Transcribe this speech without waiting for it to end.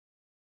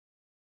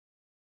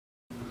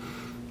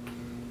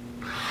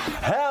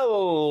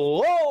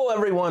Hello,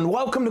 everyone.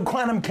 Welcome to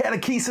Quantum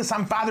Catechesis.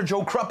 I'm Father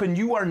Joe Krupp, and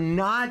you are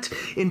not.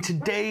 And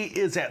today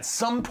is at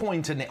some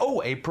point in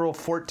April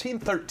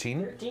 14th,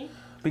 13.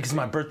 Because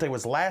my birthday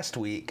was last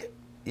week,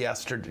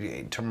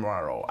 yesterday,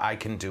 tomorrow. I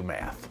can do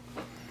math.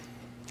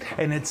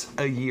 And it's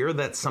a year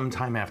that's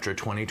sometime after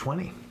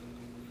 2020.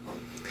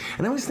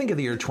 And I always think of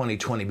the year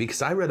 2020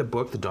 because I read a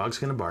book, The Dog's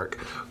Gonna Bark,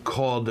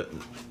 called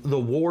The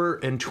War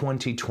in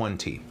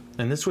 2020.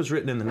 And this was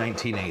written in the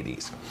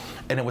 1980s.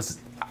 And it was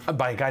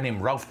by a guy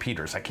named Ralph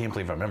Peters. I can't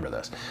believe I remember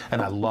this.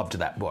 And I loved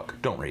that book.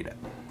 Don't read it.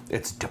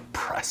 It's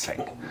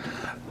depressing.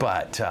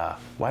 But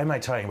why am I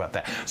talking about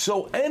that?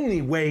 So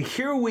anyway,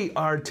 here we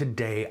are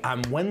today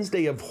on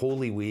Wednesday of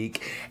Holy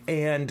Week.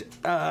 And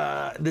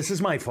this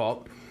is my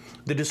fault.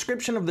 The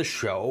description of the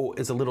show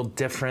is a little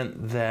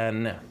different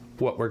than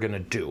what we're going to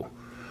do.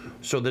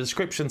 So the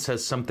description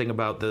says something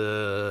about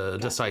the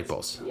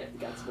disciples. Yeah,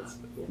 Gospels.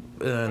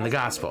 The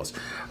Gospels.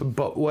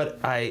 But what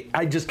I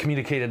just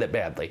communicated it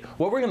badly.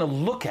 What we're going to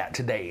look at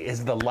today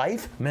is the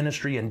life,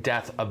 ministry, and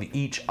death of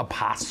each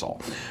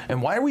apostle.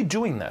 And why are we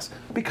doing this?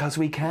 Because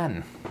we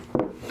can.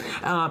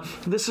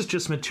 This is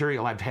just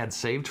material I've had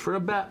saved for a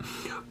bit.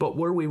 But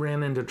where we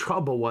ran into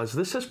trouble was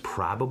this is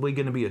probably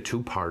going to be a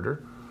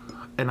two-parter.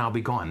 And I'll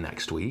be gone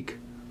next week.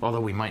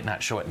 Although we might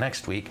not show it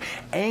next week.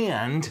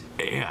 And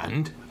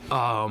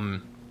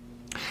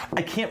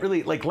I can't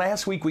really, like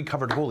last week we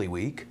covered Holy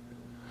Week,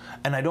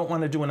 and I don't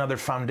want to do another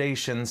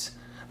Foundations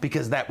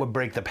because that would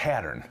break the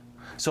pattern.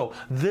 So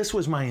this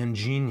was my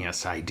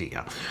ingenious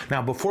idea.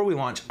 Now, before we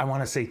launch, I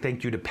want to say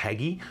thank you to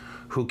Peggy,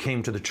 who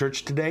came to the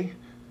church today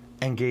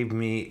and gave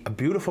me a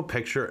beautiful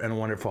picture and a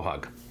wonderful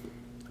hug.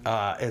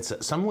 It's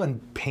someone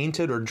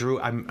painted or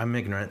drew, I'm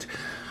ignorant,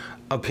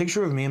 a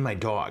picture of me and my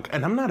dog.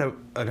 And I'm not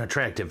an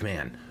attractive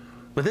man,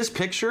 but this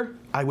picture,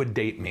 I would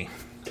date me.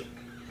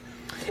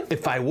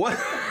 If I was,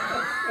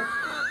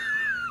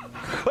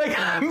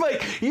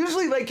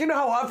 usually, you know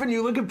how often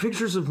you look at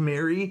pictures of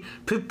Mary,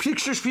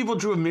 pictures people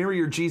drew of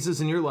Mary or Jesus,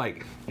 and you're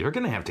like, you're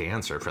going to have to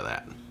answer for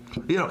that.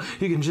 You know,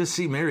 you can just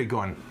see Mary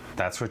going,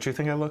 that's what you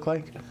think I look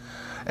like?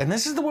 And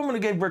this is the woman who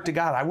gave birth to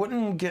God. I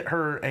wouldn't get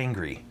her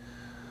angry.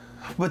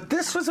 But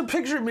this was a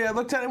picture of me. I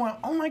looked at it and went,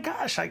 oh my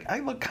gosh, I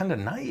look kind of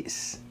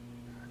nice.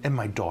 And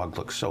my dog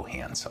looks so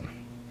handsome.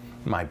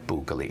 My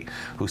Boogly,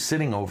 who's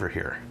sitting over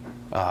here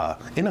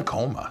in a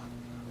coma.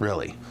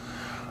 Really.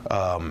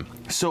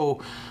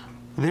 So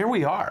there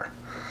we are.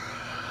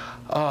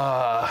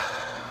 I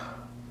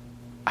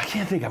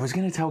can't think. I was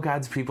going to tell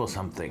God's people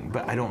something,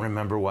 but I don't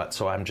remember what,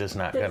 so I'm just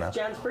not going to. It's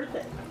John's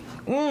birthday.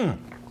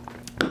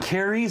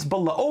 Carrie's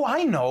beloved. Oh,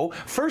 I know.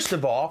 First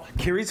of all,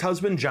 Carrie's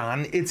husband,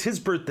 John, it's his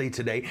birthday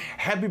today.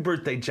 Happy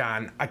birthday,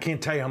 John. I can't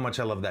tell you how much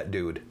I love that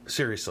dude.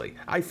 Seriously.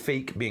 I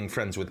fake being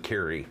friends with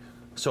Carrie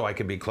so I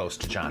could be close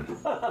to John.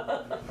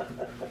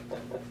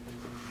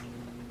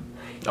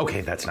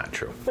 Okay, that's not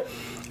true.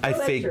 I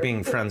fake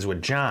being friends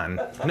with John.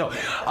 No,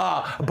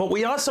 but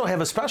we also have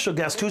a special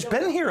guest who's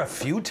been here a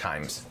few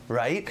times,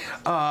 right?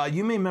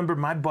 You may remember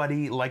my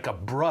buddy, like a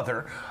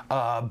brother,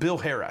 Bill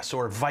Harris,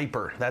 or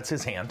Viper. That's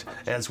his hand,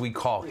 as we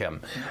call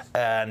him.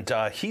 And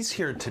he's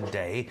here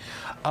today,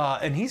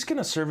 and he's going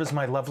to serve as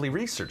my lovely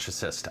research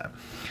assistant.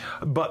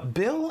 But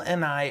Bill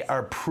and I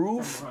are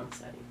proof...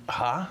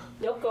 Huh?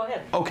 Nope, go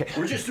ahead. Okay.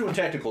 We're just doing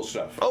tactical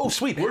stuff. Oh,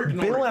 sweet.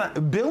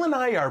 Bill and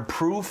I are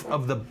proof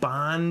of the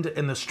bond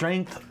and the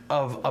strength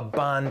of a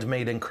bond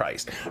made in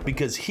Christ.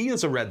 Because he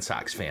is a Red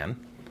Sox fan,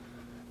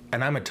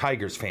 and I'm a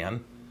Tigers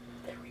fan.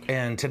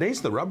 And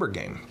today's the rubber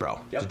game, bro.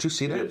 Yep, Did you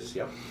see that? It is,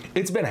 yep.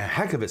 It's been a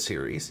heck of a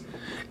series.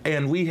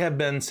 And we have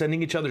been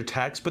sending each other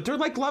texts, but they're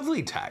like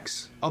lovely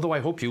texts. Although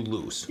I hope you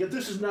lose. Yeah,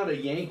 this is not a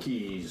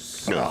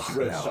Yankees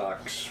Red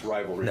Sox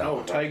rivalry.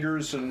 No.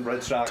 Tigers and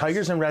Red Sox.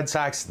 Tigers and Red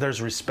Sox,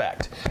 there's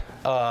respect.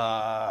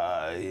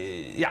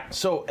 Yeah,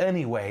 so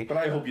anyway. But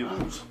I hope you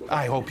lose.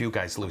 I hope you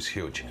guys lose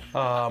huge.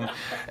 And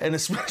a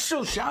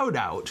special shout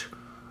out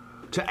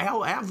to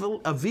Al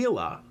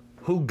Avila,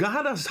 who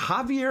got us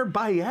Javier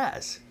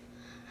Baez.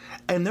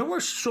 And there were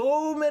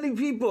so many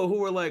people who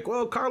were like,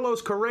 well,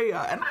 Carlos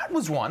Correa. And I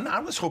was one. I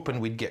was hoping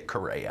we'd get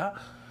Correa.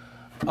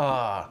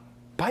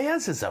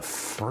 Baez is a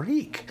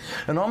freak.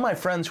 And all my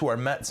friends who are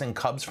Mets and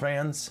Cubs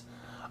fans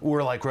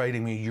were like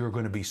writing me, you're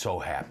going to be so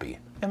happy.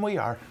 And we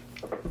are.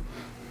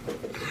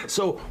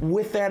 So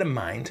with that in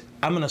mind,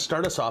 I'm going to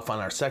start us off on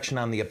our section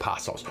on the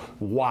apostles.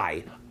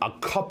 Why? A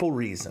couple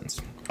reasons.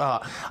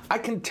 I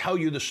can tell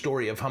you the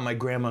story of how my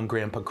grandma and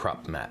grandpa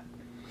Krupp met.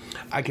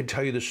 I could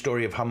tell you the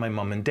story of how my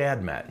mom and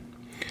dad met.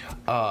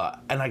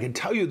 And I can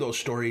tell you those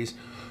stories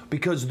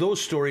because those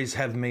stories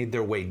have made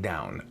their way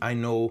down. I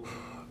know,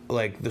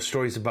 like, the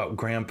stories about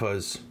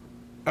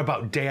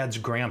dad's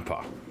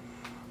grandpa,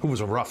 who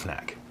was a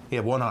roughneck. He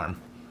had one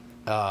arm.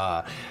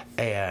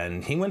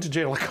 And he went to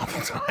jail a couple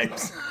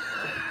times.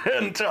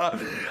 And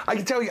I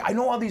can tell you, I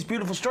know all these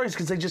beautiful stories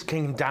because they just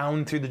came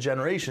down through the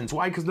generations.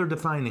 Why? Because they're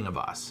defining of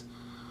us.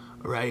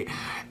 Right?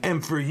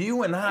 And for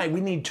you and I,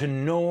 we need to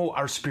know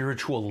our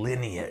spiritual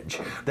lineage.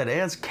 That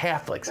as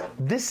Catholics,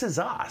 this is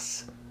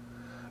us.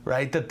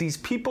 right? That these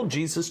people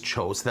Jesus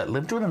chose that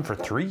lived with him for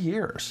 3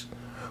 years,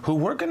 who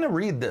we're going to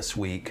read this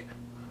week,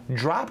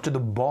 dropped the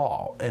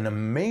ball in a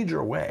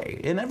major way,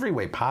 in every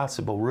way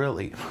possible,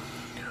 really.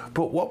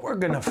 But what we're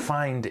going to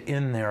find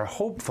in there,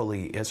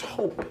 hopefully, is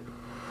hope,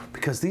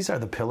 because these are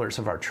the pillars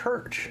of our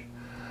church.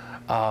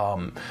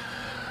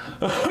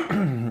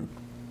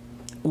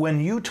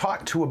 When you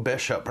talk to a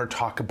bishop or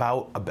talk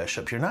about a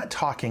bishop, you're not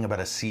talking about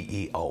a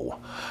CEO,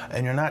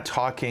 and you're not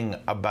talking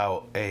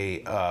about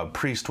a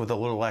priest with a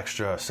little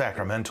extra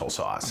sacramental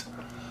sauce,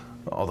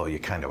 although you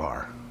kind of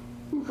are.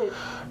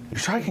 You're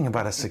talking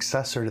about a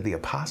successor to the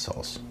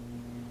apostles.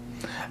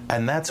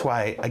 And that's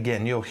why,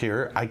 again, you'll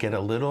hear I get a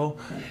little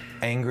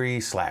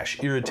angry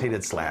 /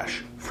 irritated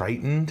 /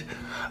 frightened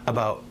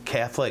about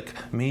Catholic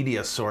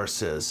media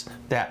sources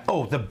that,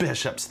 oh, the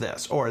bishop's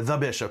this or the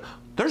bishop.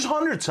 There's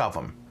hundreds of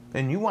them.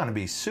 And you want to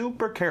be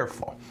super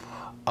careful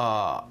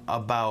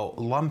about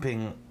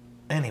lumping.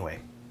 Anyway,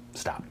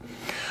 stop.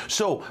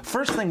 So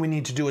first thing we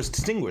need to do is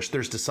distinguish.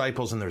 There's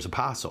disciples and there's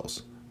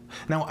apostles.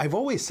 Now, I've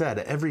always said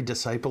every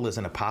disciple is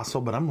an apostle,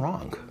 but I'm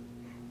wrong.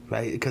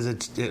 Right?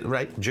 Because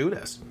right?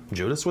 Judas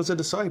was a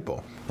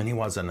disciple, and he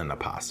wasn't an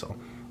apostle.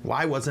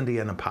 Why wasn't he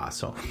an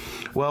apostle?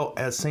 Well,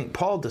 as St.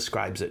 Paul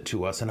describes it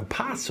to us, an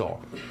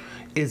apostle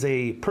is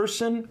a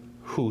person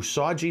who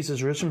saw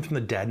Jesus risen from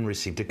the dead and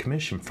received a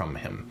commission from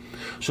him.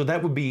 So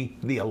that would be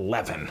the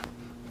 11,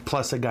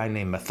 plus a guy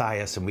named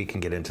Matthias, and we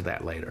can get into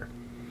that later.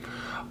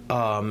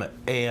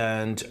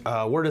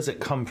 Where does it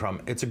come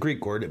from? It's a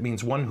Greek word. It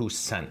means one who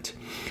sent.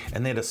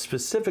 And they had a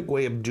specific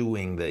way of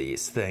doing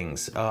these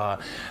things. An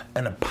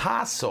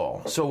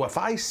apostle, so if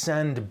I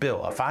send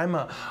Bill, if I'm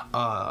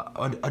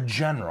a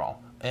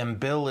general, and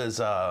Bill is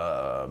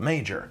a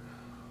major,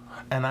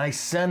 and I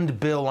send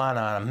Bill on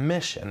a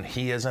mission,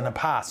 he is an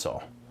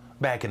apostle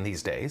back in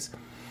these days,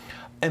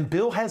 and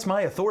Bill has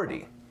my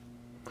authority.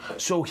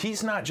 So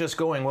he's not just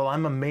going, well,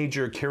 I'm a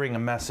major carrying a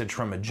message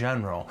from a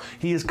general.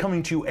 He is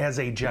coming to you as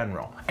a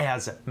general,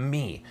 as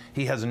me.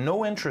 He has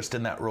no interest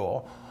in that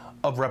role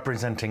of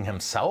representing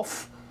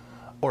himself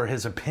or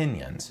his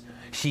opinions.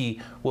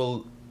 He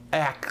will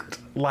act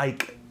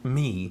like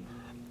me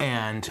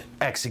and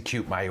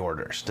execute my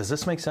orders. Does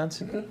this make sense?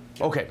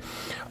 Mm-hmm. Okay.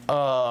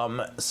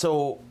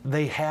 So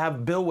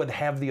Bill would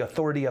have the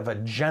authority of a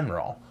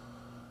general,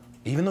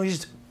 even though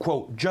he's,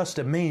 quote, just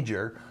a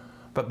major,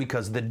 but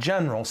because the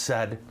general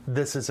said,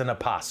 this is an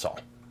apostle.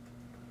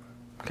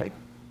 Okay?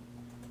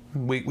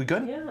 We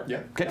good?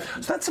 Yeah. Okay,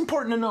 so that's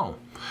important to know.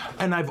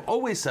 And I've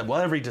always said, well,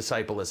 every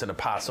disciple is an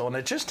apostle, and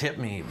it just hit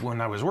me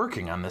when I was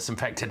working on this. In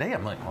fact, today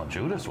I'm like, well,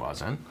 Judas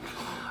wasn't.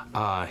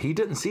 He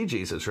didn't see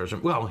Jesus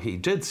risen. Well, he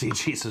did see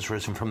Jesus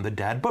risen from the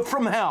dead, but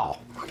from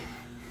hell.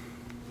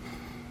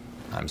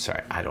 I'm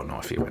sorry, I don't know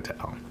if he went to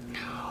hell.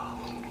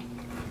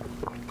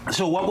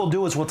 So what we'll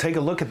do is we'll take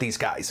a look at these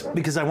guys,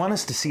 because I want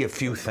us to see a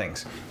few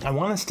things. I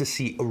want us to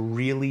see a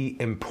really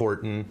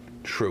important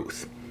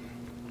truth.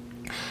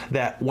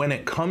 That when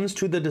it comes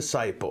to the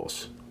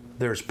disciples,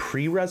 there's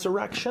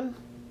pre-resurrection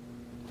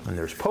and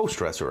there's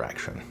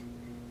post-resurrection.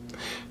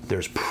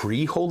 There's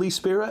pre-Holy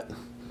Spirit,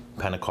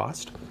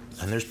 Pentecost,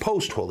 and there's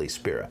post-Holy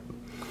Spirit.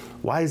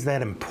 Why is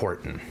that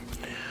important?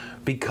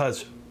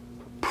 Because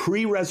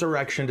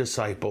pre-resurrection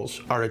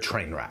disciples are a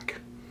train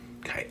wreck.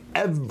 Okay,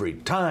 every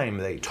time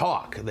they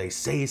talk, they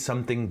say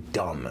something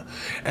dumb.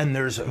 And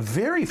there's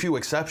very few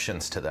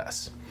exceptions to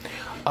this.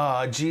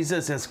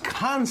 Jesus is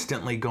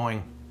constantly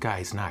going,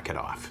 guys, knock it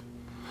off.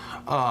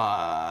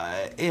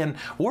 And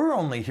we're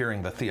only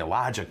hearing the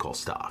theological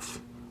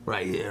stuff,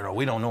 right?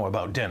 We don't know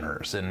about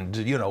dinners and,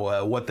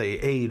 what they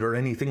ate or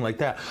anything like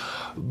that.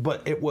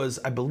 But it was,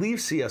 I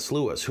believe, C.S.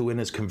 Lewis, who in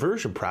his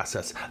conversion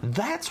process,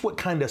 that's what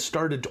kind of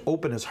started to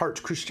open his heart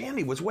to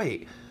Christianity was,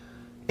 wait,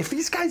 if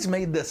these guys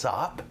made this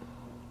up,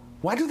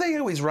 why do they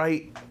always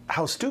write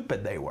how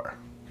stupid they were?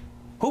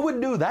 Who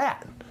would do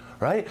that,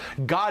 right?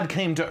 God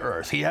came to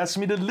earth. He asked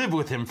me to live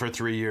with him for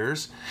 3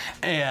 years,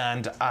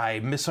 and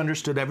I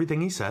misunderstood everything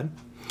he said.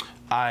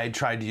 I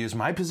tried to use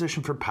my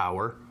position for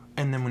power,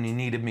 and then when he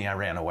needed me, I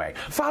ran away.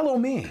 Follow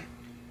me,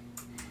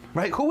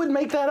 right? Who would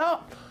make that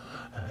up?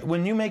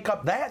 When you make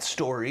up that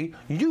story,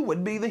 you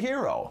would be the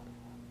hero,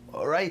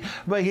 right?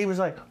 But he was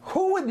like,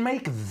 who would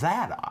make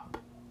that up?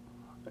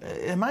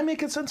 Am I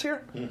making sense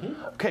here?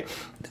 Mm-hmm. Okay.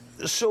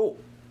 So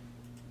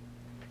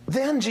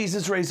then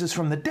Jesus raises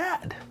from the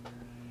dead.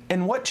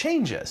 And what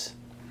changes?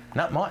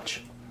 Not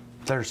much.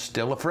 They're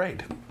still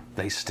afraid.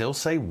 They still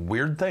say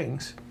weird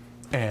things.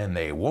 And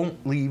they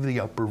won't leave the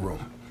upper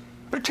room.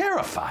 They're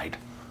terrified.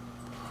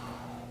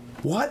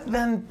 What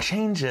then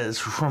changes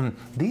from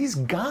these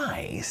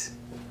guys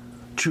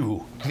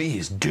to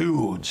these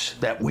dudes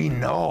that we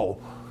know?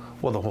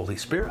 Well, the Holy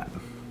Spirit.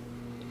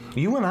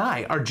 You and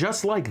I are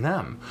just like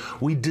them.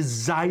 We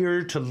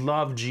desire to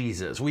love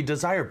Jesus. We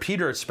desire,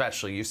 Peter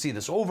especially, you see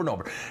this over and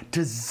over,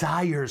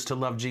 desires to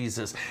love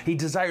Jesus. He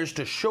desires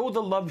to show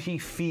the love he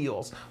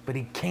feels, but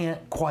he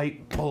can't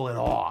quite pull it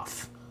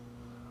off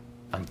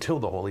until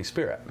the Holy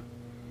Spirit.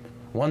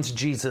 Once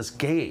Jesus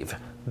gave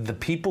the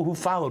people who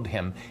followed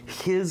him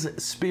his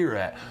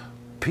Spirit,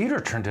 Peter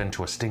turned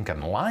into a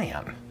stinking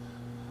lion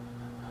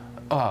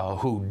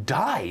who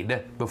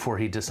died before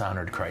he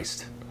dishonored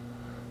Christ.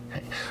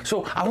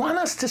 So I want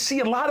us to see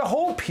a lot of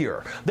hope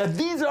here, that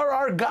these are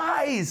our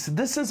guys.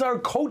 This is our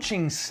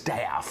coaching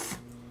staff.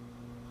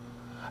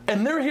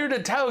 And they're here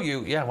to tell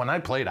you, yeah, when I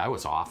played, I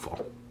was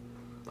awful.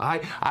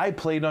 I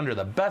played under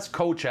the best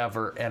coach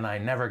ever, and I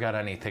never got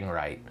anything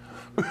right.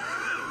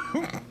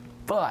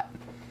 But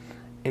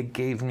it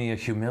gave me a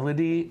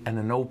humility and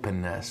an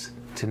openness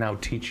to now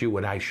teach you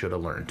what I should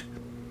have learned.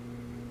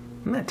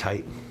 Isn't that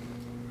tight?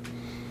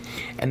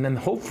 And then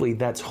hopefully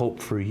that's hope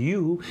for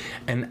you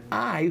and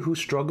I who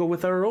struggle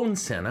with our own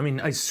sin. I mean,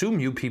 I assume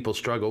you people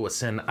struggle with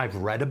sin. I've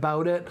read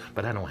about it,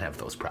 but I don't have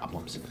those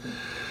problems.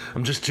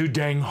 I'm just too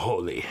dang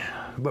holy.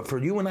 But for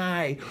you and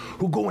I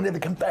who go into the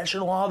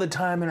confessional all the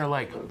time and are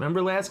like,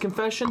 remember last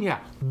confession? Yeah,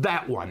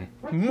 that one.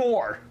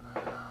 More.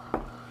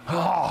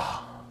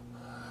 Oh.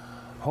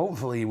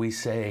 Hopefully we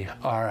say,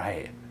 all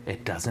right,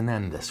 it doesn't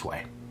end this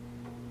way.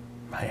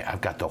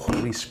 I've got the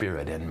Holy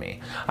Spirit in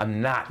me.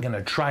 I'm not going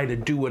to try to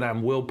do it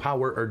on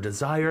willpower or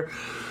desire.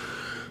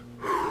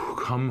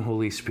 Come,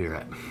 Holy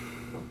Spirit.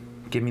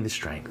 Give me the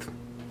strength.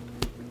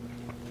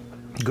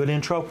 Good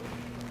intro?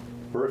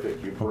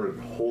 Perfect. You put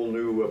a whole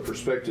new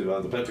perspective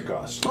on the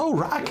Pentecost. Oh,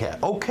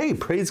 rocket. Okay,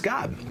 praise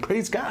God.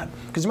 Praise God.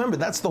 Because remember,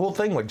 that's the whole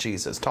thing with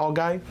Jesus. Tall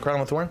guy, crown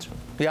with thorns.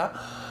 Yeah?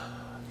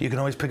 You can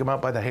always pick him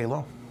out by the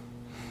halo.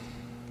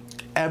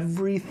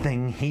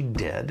 Everything he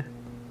did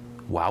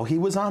while he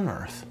was on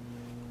earth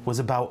was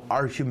about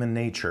our human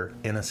nature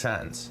in a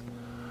sense,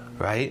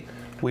 right?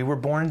 We were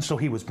born, so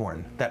he was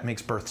born. That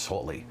makes births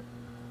holy.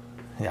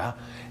 Yeah?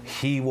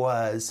 He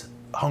was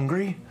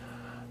hungry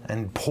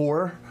and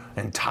poor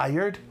and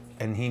tired,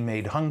 and he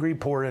made hungry,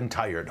 poor, and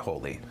tired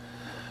holy.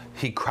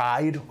 He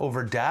cried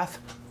over death.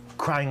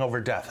 Crying over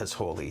death is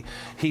holy.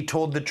 He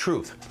told the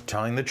truth.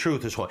 Telling the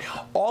truth is holy.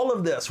 All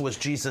of this was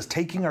Jesus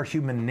taking our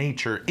human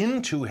nature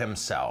into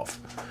himself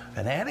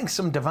and adding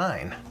some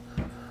divine,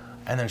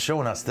 and then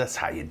showing us that's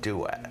how you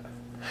do it.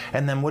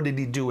 And then what did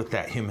he do with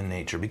that human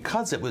nature?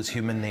 Because it was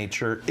human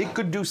nature, it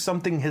could do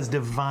something his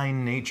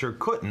divine nature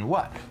couldn't.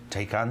 What?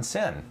 Take on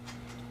sin.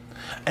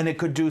 And it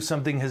could do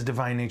something his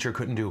divine nature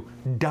couldn't do.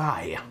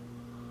 Die.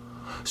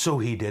 So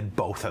he did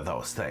both of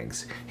those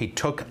things. He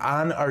took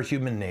on our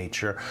human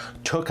nature,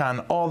 took on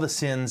all the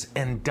sins,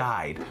 and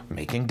died,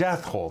 making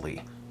death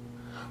holy.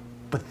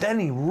 But then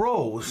he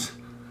rose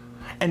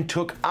and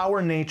took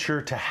our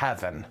nature to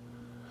heaven.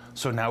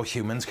 So now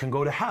humans can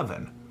go to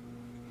heaven.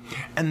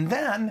 And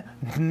then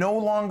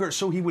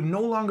so he would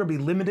no longer be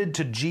limited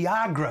to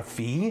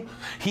geography.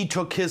 He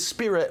took his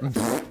spirit and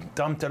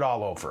dumped it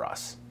all over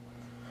us.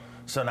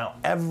 So now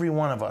every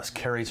one of us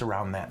carries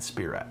around that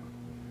spirit.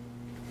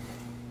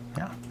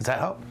 Yeah, does that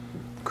help?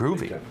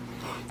 Groovy.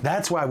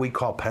 That's why we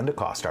call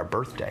Pentecost our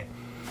birthday.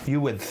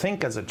 You would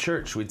think as a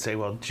church, we'd say,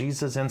 well,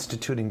 Jesus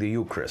instituting the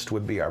Eucharist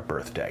would be our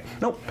birthday.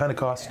 Nope,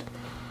 Pentecost.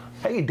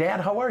 Hey, Dad,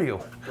 how are you?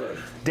 Good.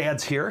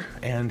 Dad's here,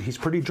 and he's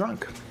pretty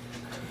drunk.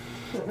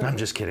 I'm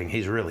just kidding.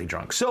 He's really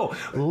drunk. So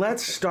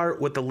let's start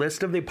with the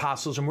list of the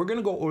apostles, and we're going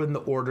to go in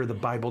the order the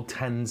Bible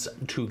tends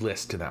to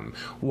list them.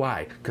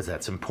 Why? Because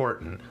that's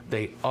important.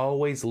 They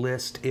always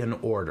list in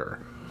order.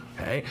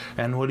 Okay?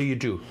 And what do?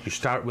 You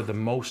start with the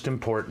most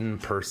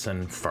important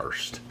person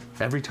first.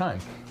 Every time.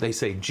 They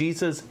say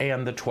Jesus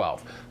and the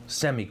 12,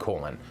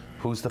 semicolon.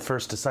 Who's the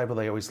first disciple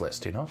they always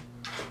list, you know?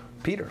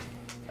 Peter.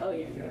 Oh,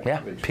 yeah.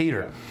 Yeah,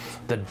 Peter,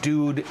 the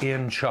dude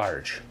in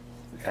charge.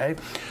 Okay?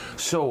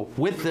 So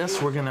with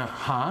this, we're going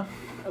to,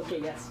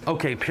 Okay, yes.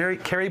 Okay,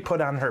 Carrie put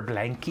on her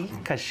blankie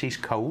because she's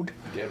cold.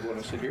 Dad,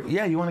 want to sit here?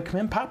 Yeah, you want to come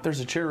in, Pop? There's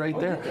a chair right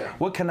there. Okay.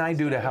 What can I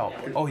do to help?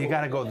 Oh, you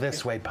got to go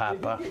this way,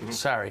 Papa.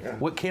 Sorry.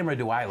 What camera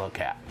do I look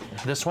at?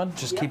 This one?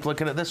 Just keep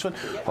looking at this one?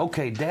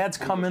 Okay, Dad's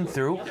coming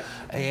through,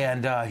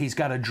 and he's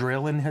got a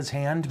drill in his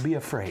hand. Be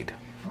afraid.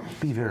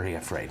 Be very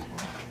afraid.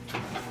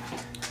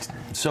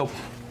 So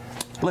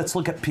let's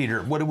look at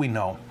Peter. What do we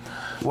know?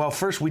 Well,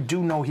 first, we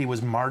do know he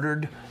was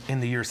martyred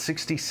in the year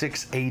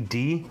 66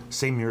 AD,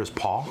 same year as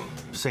Paul,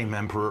 same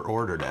emperor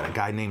ordered it, a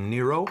guy named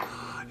Nero.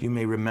 You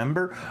may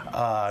remember,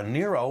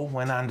 Nero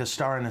went on to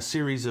star in a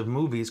series of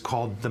movies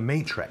called The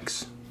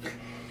Matrix.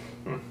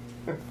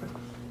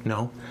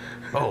 No?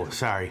 Oh,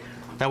 sorry.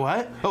 That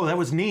what? Oh, that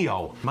was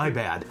Neo. My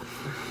bad.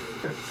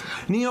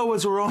 Neo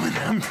was a Roman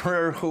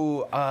emperor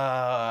who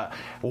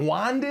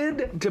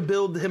wanted to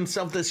build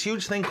himself this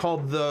huge thing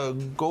called the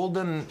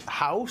Golden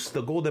House,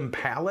 the Golden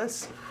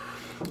Palace.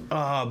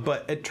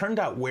 But it turned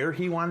out where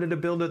he wanted to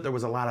build it, there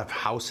was a lot of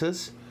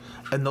houses.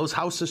 And those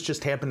houses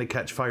just happened to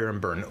catch fire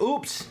and burn.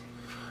 Oops!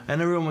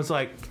 And everyone was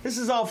like, this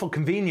is awful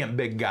convenient,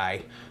 big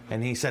guy.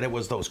 And he said it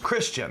was those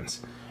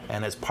Christians.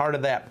 And as part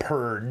of that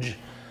purge,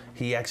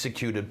 he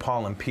executed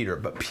Paul and Peter.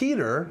 But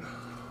Peter,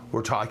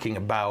 we're talking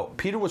about,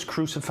 Peter was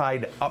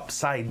crucified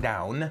upside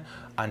down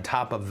on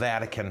top of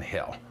Vatican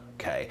Hill.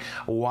 Okay,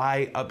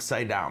 why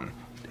upside down?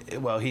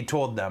 Well, he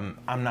told them,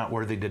 I'm not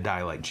worthy to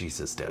die like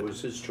Jesus did. It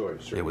was his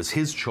choice. Right? It was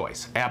his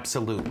choice,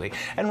 absolutely.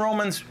 And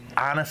Romans,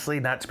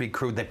 honestly, not to be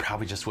crude, they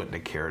probably just wouldn't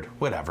have cared.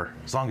 Whatever,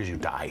 as long as you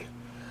die.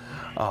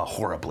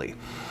 horribly.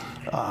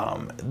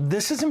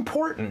 This is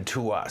important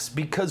to us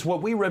because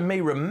what we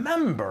may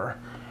remember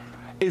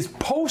is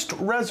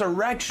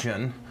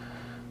post-resurrection,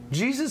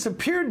 Jesus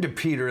appeared to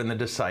Peter and the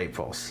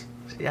disciples.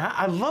 Yeah,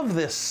 I love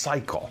this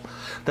cycle,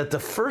 that the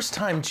first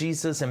time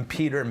Jesus and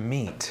Peter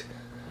meet,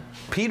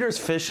 Peter's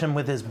fishing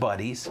with his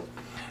buddies,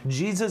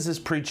 Jesus is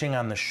preaching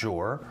on the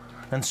shore,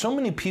 and so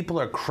many people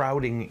are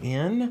crowding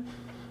in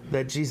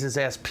that Jesus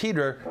asked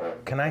Peter,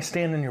 can I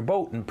stand in your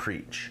boat and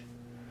preach?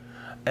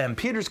 And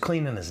Peter's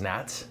cleaning his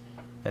nets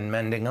and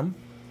mending them.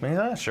 And he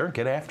said, sure,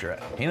 get after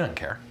it. He doesn't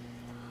care.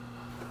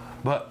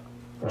 But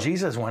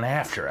Jesus went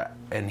after it,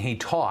 and he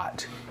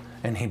taught,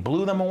 and he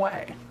blew them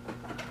away.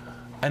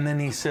 And then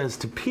he says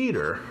to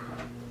Peter,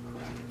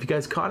 have you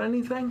guys caught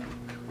anything?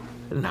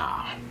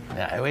 No.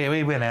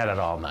 We've been at it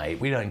all night.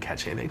 We didn't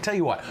catch anything. Tell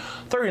you what,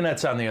 throw your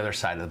nets on the other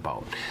side of the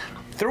boat.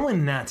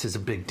 Throwing nets is a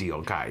big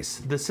deal,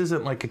 guys. This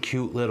isn't like a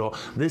cute little,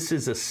 this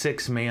is a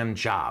 6-man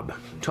job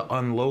to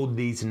unload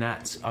these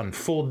nets,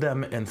 unfold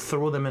them, and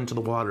throw them into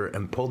the water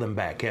and pull them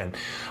back in.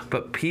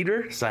 But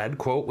Peter said,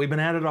 quote, we've been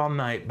at it all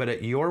night, but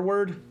at your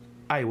word,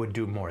 I would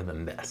do more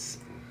than this.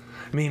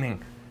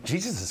 Meaning,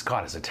 Jesus has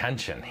caught his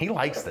attention. He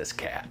likes this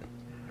cat.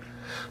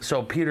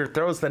 So Peter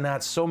throws the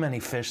nets, so many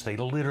fish, they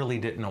literally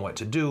didn't know what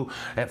to do.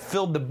 It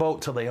filled the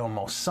boat till they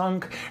almost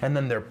sunk, and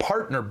then their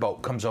partner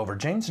boat comes over,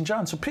 James and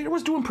John. So Peter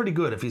was doing pretty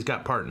good if he's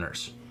got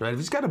partners, right? If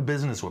he's got a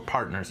business with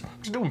partners,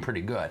 he's doing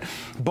pretty good.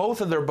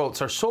 Both of their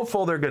boats are so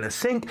full they're going to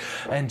sink,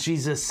 and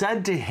Jesus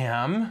said to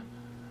him,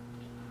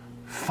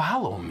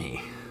 follow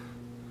me.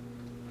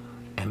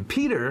 And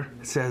Peter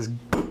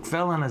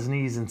fell on his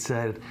knees and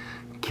said,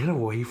 get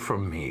away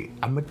from me.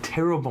 I'm a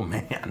terrible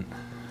man.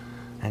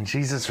 And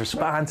Jesus'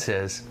 response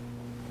is,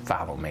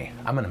 follow me.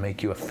 I'm going to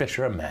make you a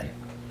fisher of men.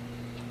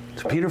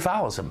 So Peter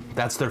follows him.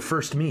 That's their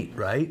first meet,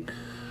 right?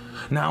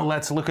 Now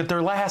let's look at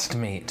their last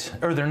meet,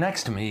 or their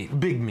next meet,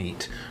 big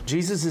meet.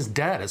 Jesus is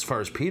dead as far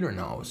as Peter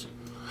knows.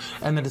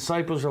 And the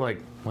disciples are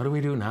like, what do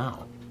we do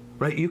now?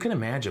 Right? You can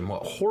imagine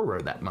what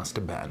horror that must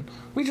have been.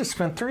 We just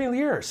spent 3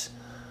 years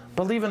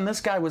believing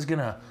this guy was going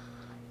to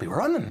be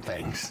running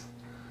things.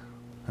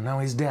 And now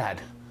he's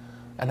dead.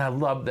 And I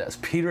love this.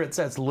 Peter, it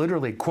says,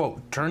 literally,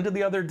 quote, turned to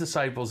the other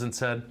disciples and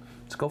said,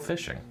 let's go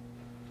fishing.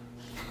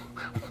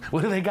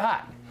 What do they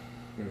got?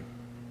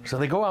 So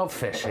they go out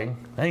fishing.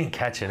 They ain't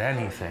catching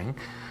anything.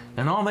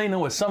 And all they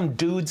know is some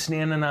dude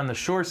standing on the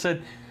shore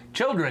said,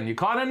 children, you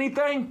caught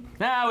anything?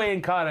 No, we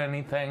ain't caught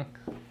anything.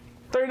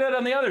 Throw your net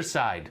on the other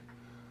side.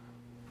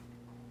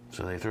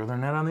 So they throw their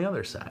net on the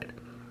other side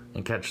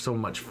and catch so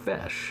much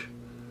fish,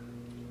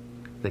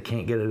 they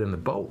can't get it in the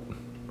boat.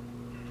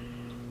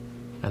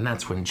 And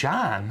that's when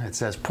John, it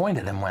says,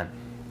 pointed and went,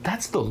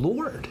 that's the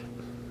Lord.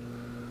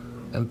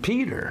 And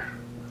Peter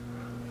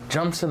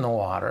jumps in the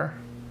water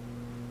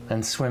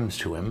and swims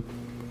to him.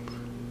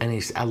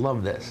 And I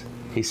love this.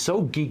 He's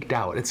so geeked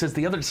out. It says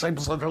the other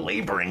disciples are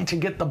laboring to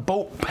get the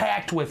boat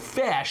packed with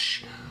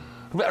fish,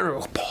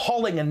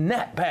 hauling a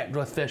net packed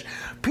with fish.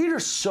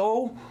 Peter's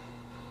so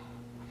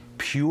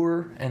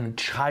pure and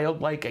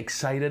childlike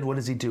excited. What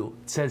does he do?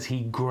 It says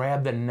he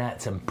grabbed the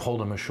nets and pulled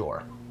them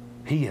ashore.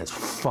 He is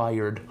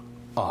fired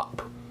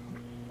up.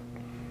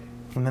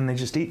 And then they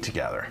just eat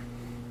together.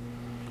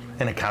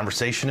 And a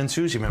conversation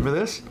ensues. You remember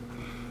this?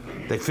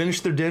 They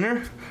finish their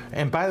dinner.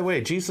 And by the way,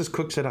 Jesus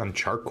cooks it on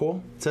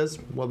charcoal. It says,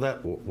 well,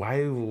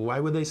 why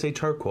would they say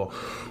charcoal?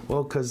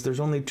 Well, because there's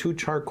only 2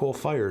 charcoal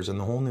fires in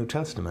the whole New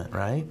Testament,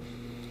 right?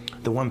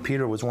 The one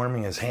Peter was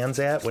warming his hands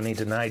at when he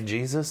denied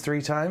Jesus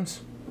 3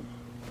 times.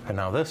 And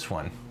now this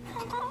one.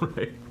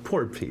 Right?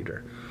 Poor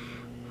Peter.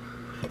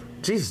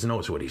 Jesus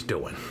knows what he's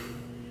doing.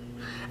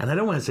 And I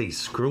don't want to say he's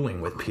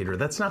screwing with Peter.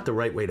 That's not the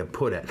right way to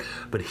put it.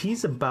 But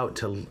he's about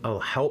to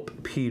help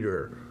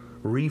Peter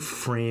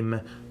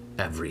reframe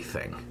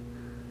everything.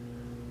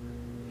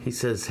 He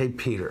says, hey,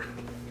 Peter,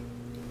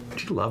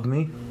 do you love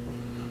me?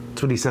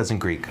 That's what he says in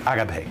Greek.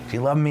 Agape. Do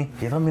you love me?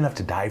 Do you love me enough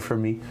to die for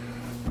me?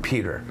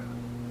 Peter,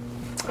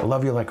 I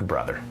love you like a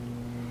brother.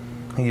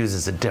 He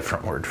uses a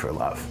different word for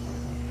love.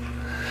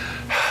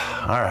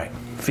 All right,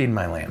 feed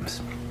my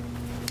lambs.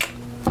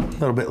 A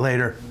little bit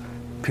later,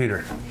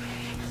 Peter,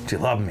 do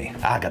you love me?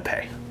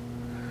 Agape.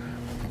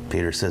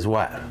 Peter says,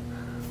 what?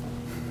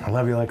 I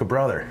love you like a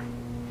brother.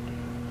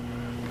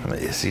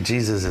 You see,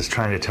 Jesus is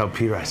trying to tell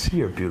Peter, I see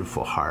your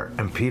beautiful heart.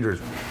 And Peter's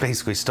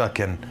basically stuck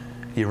in,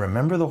 you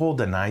remember the whole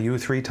deny you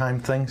 3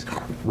 times things?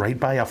 Right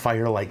by a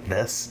fire like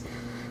this?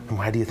 And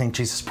why do you think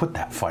Jesus put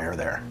that fire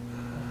there?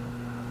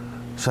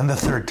 So then the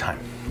 3rd time,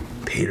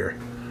 Peter,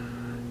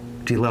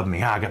 do you love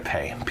me?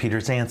 Agape.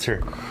 Peter's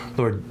answer,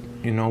 Lord,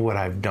 you know what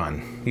I've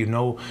done. You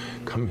know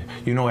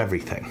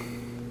everything.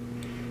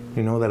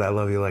 You know that I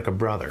love you like a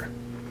brother.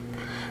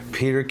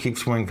 Peter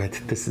keeps going, but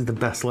this is the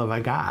best love I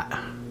got.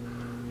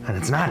 And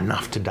it's not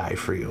enough to die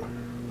for you.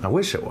 I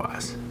wish it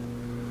was.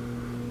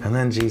 And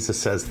then Jesus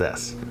says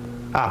this,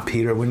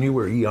 Peter, when you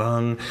were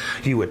young,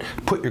 you would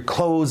put your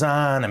clothes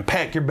on and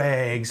pack your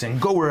bags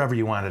and go wherever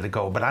you wanted to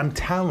go. But I'm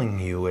telling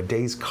you, a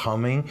day's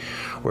coming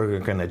where we're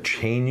going to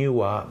chain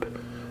you up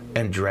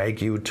and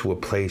drag you to a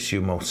place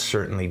you most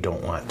certainly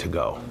don't want to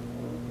go.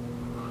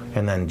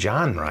 And then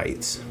John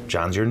writes,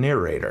 John's your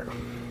narrator,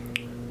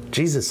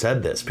 Jesus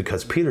said this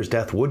because Peter's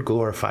death would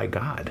glorify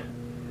God.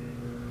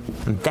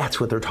 And that's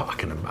what they're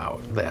talking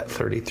about, that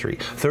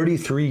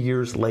 33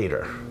 years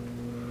later.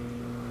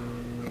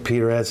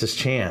 Peter has his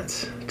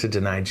chance to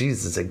deny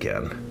Jesus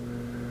again.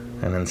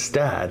 And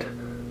instead,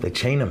 they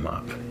chain him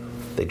up.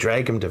 They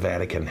drag him to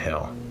Vatican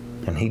Hill.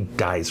 And he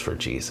dies for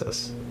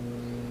Jesus.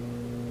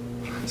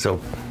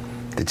 So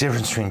the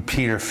difference between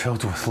Peter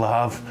filled with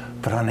love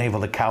but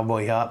unable to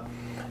cowboy up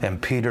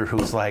and Peter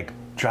who's like,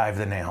 drive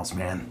the nails,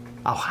 man.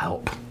 I'll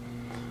help.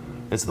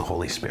 It's the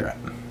Holy Spirit.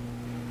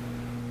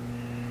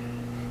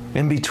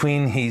 In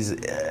between, he's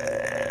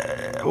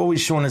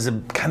always shown as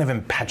a kind of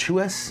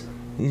impetuous.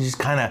 He's just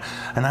kind of,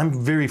 and I'm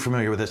very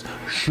familiar with this,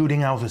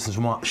 shooting off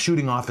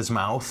his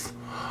mouth,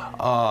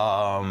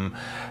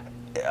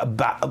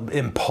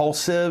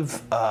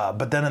 impulsive.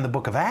 But then in the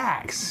book of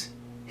Acts,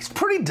 he's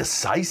pretty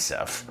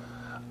decisive.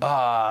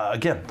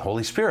 Again, the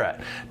Holy Spirit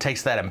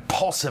takes that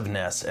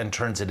impulsiveness and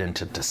turns it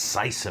into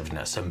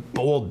decisiveness and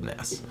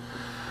boldness.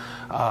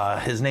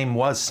 His name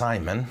was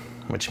Simon,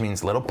 which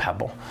means little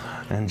pebble,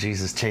 and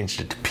Jesus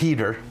changed it to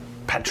Peter,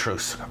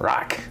 Petrus,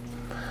 rock.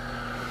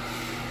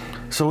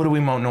 So what do we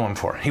know him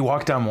for? He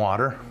walked on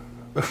water,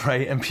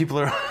 right? And people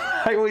are,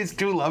 I always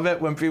do love it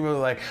when people are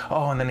like,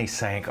 oh, and then he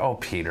sank. Oh,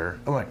 Peter.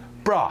 I'm like,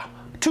 brah,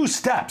 2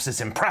 steps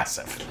is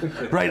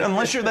impressive, right?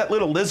 Unless you're that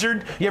little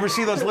lizard. You ever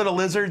see those little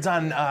lizards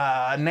on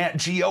Nat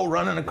Geo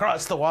running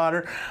across the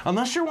water?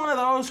 Unless you're one of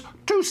those,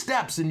 2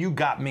 steps and you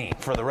got me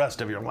for the rest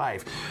of your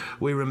life.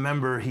 We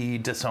remember he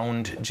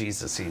disowned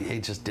Jesus. He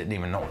just didn't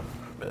even know him.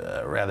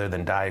 Rather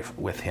than die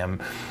with him.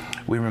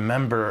 We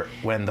remember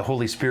when the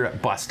Holy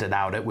Spirit busted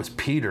out, it was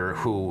Peter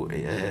who,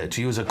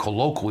 to use a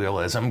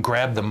colloquialism,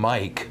 grabbed the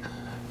mic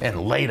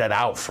and laid it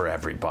out for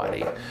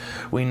everybody.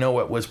 We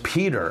know it was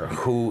Peter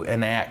who,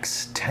 in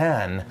Acts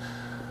 10,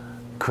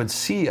 could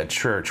see a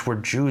church where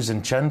Jews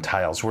and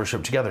Gentiles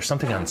worshiped together,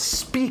 something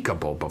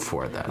unspeakable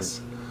before this.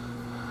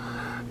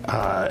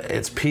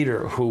 It's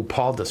Peter who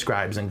Paul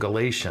describes in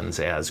Galatians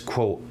as,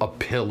 quote, a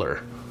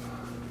pillar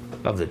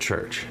of the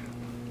church.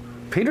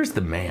 Peter's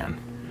the man.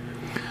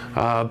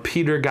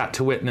 Peter got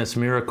to witness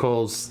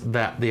miracles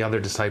that the other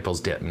disciples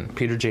didn't.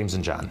 Peter, James,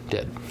 and John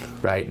did,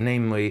 right?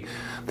 Namely,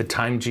 the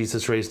time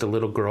Jesus raised a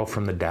little girl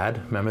from the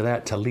dead. Remember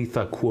that?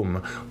 Talitha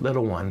cum,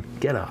 little one,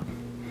 get up.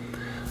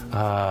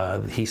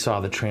 He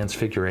saw the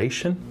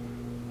transfiguration.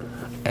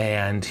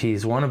 And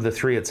he's one of the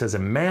 3, it says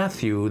in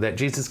Matthew, that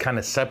Jesus kind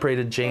of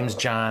separated James,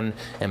 John,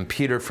 and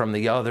Peter from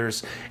the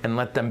others and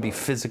let them be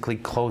physically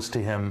close to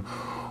him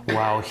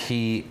while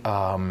he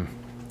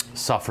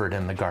suffered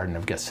in the Garden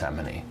of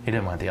Gethsemane. He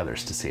didn't want the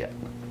others to see it,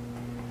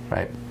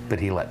 right? But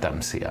he let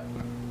them see it.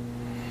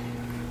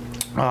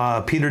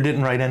 Peter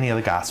didn't write any of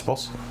the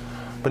Gospels,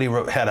 but he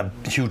had a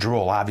huge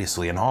role,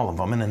 obviously, in all of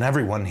them. And in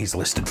every one, he's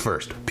listed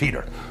first.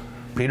 Peter,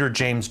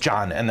 James,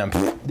 John, and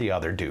then the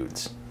other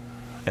dudes.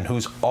 And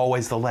who's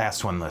always the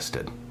last one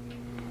listed?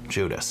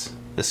 Judas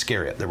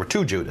Iscariot. There were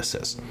 2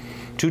 Judases.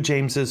 2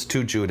 Jameses,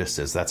 2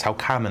 Judases. That's how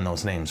common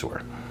those names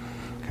were.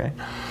 Okay.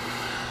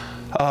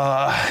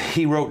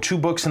 He wrote 2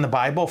 books in the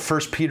Bible,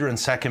 1 Peter and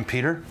 2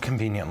 Peter,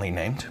 conveniently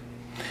named.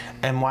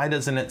 And why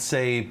doesn't it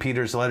say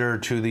Peter's letter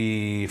to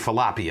the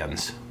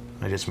Philippians?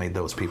 I just made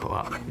those people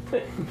up.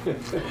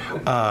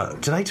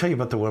 Did I tell you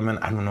about the woman,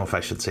 I don't know if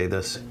I should say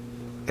this,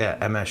 at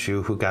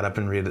MSU who got up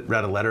and read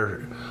a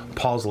letter,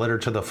 Paul's letter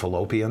to the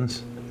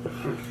Philippians?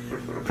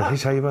 Did I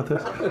tell you about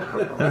this?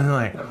 And I'm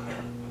like,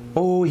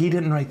 oh, he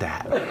didn't write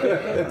that.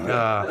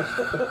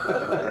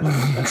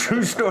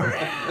 True story.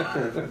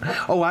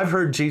 Oh, I've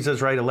heard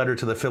Jesus write a letter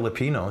to the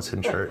Filipinos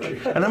in church.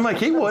 And I'm like,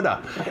 he would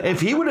have. If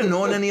he would have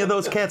known any of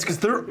those cats, because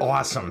they're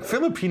awesome.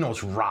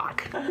 Filipinos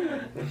rock.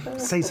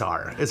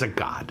 Caesar is a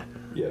god.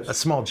 Yes. A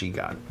small g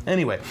god.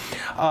 Anyway,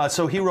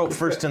 so he wrote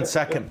 1st and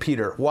 2nd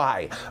Peter.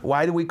 Why?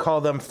 Why do we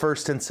call them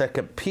 1st and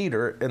 2nd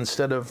Peter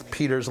instead of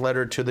Peter's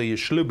letter to the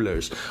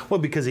Schlublers?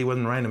 Well, because he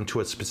wasn't writing them to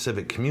a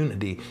specific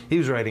community. He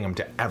was writing them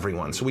to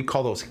everyone. So we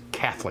call those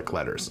Catholic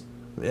letters.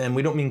 And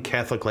we don't mean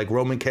Catholic like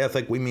Roman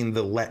Catholic. We mean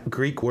the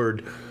Greek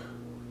word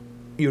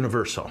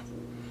universal.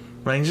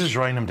 Right? He's just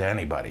writing them to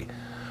anybody.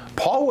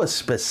 Paul was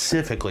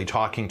specifically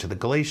talking to the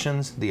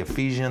Galatians, the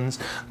Ephesians,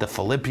 the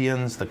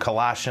Philippians, the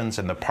Colossians,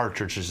 and the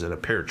partridges in a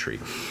pear tree.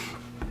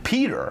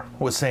 Peter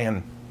was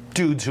saying,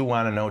 dudes who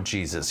want to know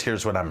Jesus,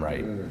 here's what I'm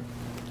writing.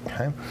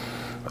 Okay?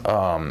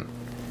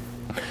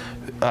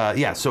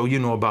 So you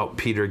know about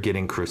Peter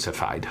getting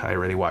crucified. I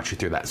already walked you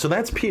through that. So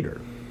that's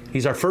Peter.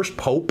 He's our first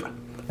pope.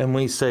 And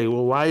we say,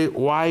 well,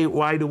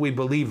 why do we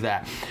believe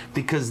that?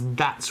 Because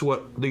that's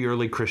what the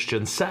early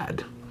Christians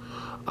said.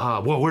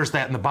 Well, where's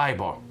that in the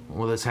Bible?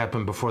 Well, this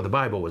happened before the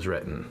Bible was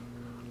written.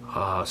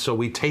 So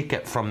we take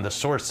it from the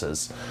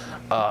sources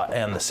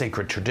and the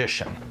sacred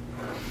tradition.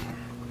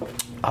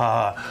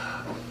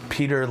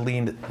 Peter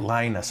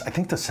Linus, I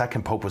think the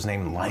second pope was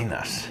named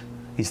Linus.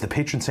 He's the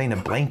patron saint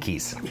of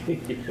blankies.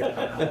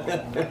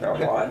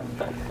 What?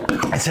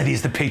 I said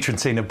he's the patron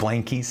saint of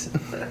blankies.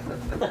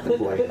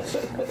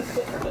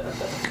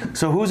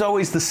 So who's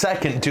always the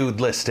second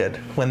dude listed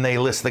when they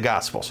list the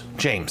Gospels?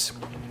 James.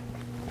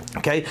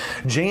 Okay,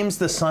 James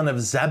the son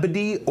of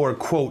Zebedee, or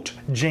quote,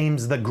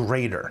 James the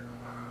Greater.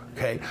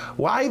 Okay,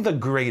 why the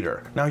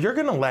Greater? Now you're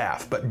gonna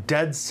laugh, but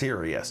dead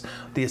serious.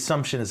 The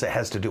assumption is it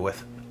has to do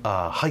with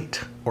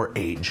height or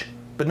age,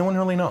 but no one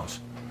really knows.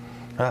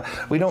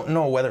 We don't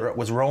know whether it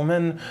was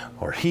Roman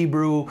or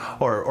Hebrew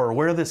or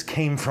where this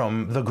came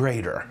from, the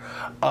Greater.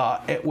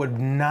 It would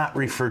not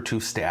refer to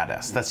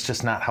status. That's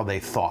just not how they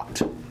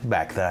thought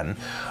back then.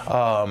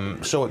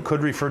 So it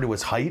could refer to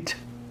his height,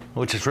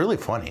 which is really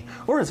funny,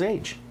 or his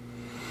age.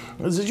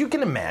 As you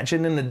can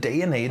imagine, in a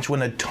day and age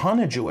when a ton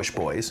of Jewish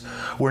boys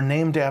were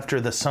named after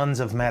the sons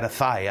of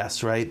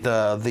Mattathias, right?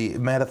 The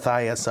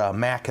Mattathias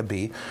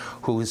Maccabee,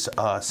 whose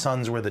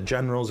sons were the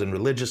generals and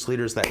religious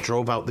leaders that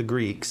drove out the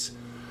Greeks,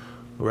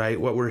 right?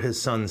 What were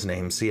his sons'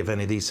 names? See if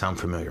any of these sound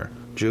familiar.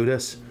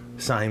 Judas,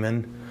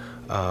 Simon,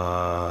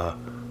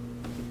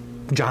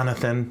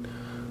 Jonathan,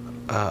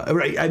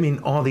 right? I mean,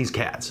 all these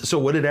cats. So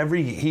what did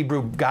every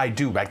Hebrew guy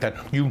do back then?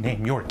 You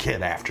name your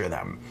kid after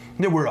them.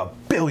 There were a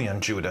billion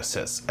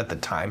Judases at the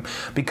time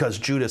because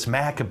Judas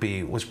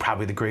Maccabee was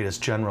probably the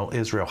greatest general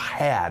Israel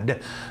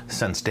had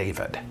since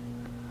David.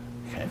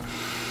 Okay.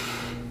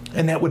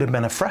 And that would have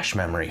been a fresh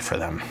memory for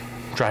them,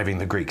 driving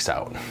the Greeks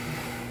out.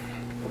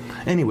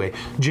 Anyway,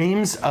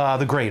 James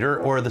the Greater,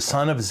 or the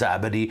son of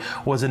Zebedee,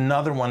 was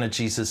another one of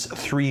Jesus'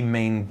 three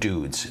main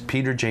dudes,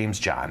 Peter, James,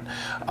 John.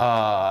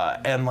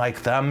 And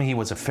like them, he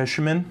was a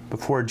fisherman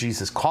before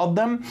Jesus called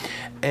them.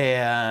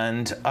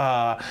 And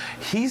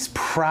he's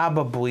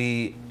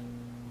probably,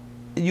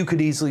 you could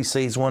easily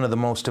say he's one of the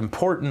most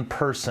important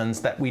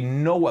persons that we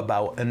know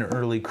about in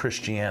early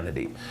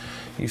Christianity.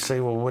 You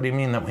say, well, what do you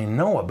mean that we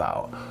know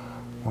about?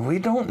 We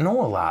don't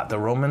know a lot. The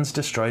Romans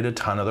destroyed a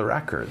ton of the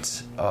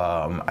records.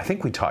 I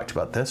think we talked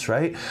about this,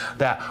 right?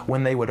 That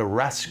when they would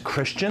arrest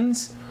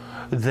Christians,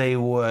 they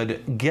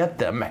would get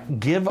them,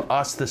 give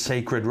us the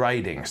sacred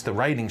writings, the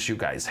writings you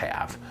guys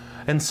have.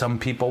 And some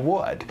people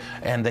would.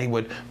 And they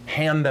would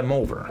hand them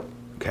over.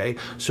 Okay?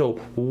 So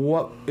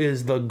what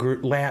is the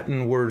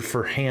Latin word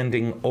for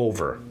handing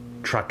over?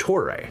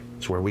 Tratore.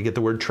 It's where we get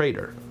the word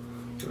traitor.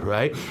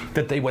 Right?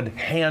 That they would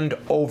hand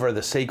over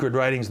the sacred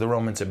writings, the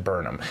Romans would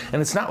burn them.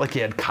 And it's not like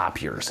you had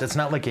copiers. It's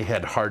not like you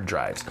had hard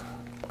drives.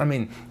 I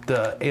mean,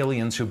 the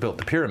aliens who built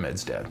the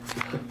pyramids did.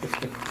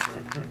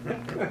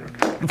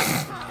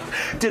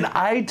 Did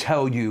I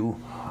tell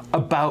you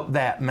about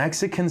that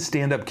Mexican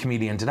stand-up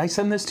comedian? Did I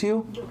send this to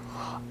you?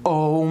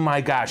 Oh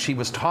my gosh, he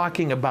was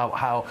talking about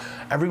how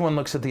everyone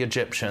looks at the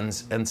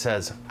Egyptians and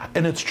says,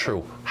 and it's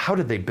true, how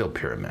did they build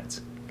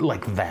pyramids?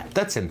 Like that.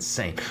 That's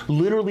insane.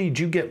 Literally,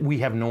 we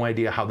have no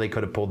idea how they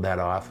could have pulled that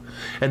off.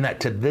 And that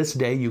to this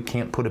day, you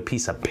can't put a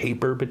piece of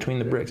paper between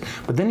the bricks.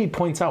 But then he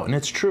points out, and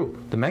it's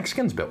true, the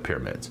Mexicans built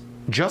pyramids,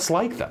 just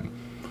like them.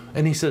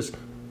 And he says,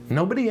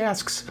 nobody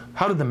asks,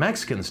 how did the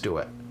Mexicans do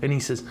it? And he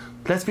says,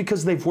 that's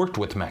because they've worked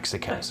with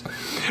Mexicans,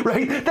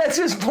 right? That's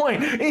his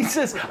point. He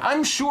says,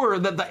 I'm sure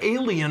that the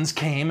aliens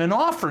came and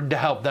offered to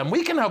help them.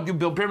 We can help you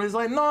build pyramids.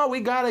 Like, no, we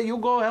got it. You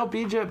go help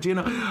Egypt, you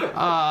know.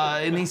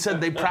 And he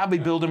said they probably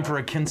build them for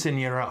a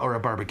quinceañera or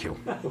a barbecue.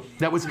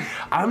 That was,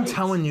 I'm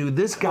telling you,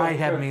 this guy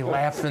had me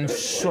laughing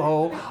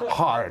so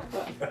hard.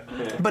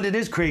 But it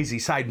is crazy,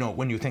 side note,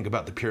 when you think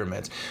about the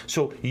pyramids.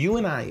 So you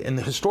and I, in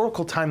the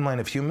historical timeline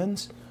of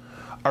humans,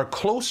 are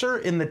closer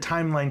in the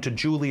timeline to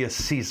Julius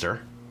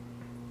Caesar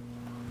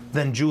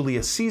than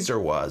Julius Caesar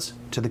was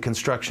to the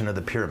construction of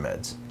the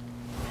pyramids.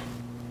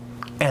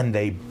 And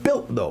they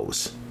built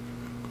those.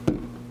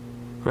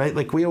 Right?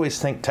 Like we always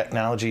think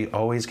technology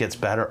always gets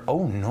better.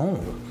 Oh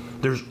no,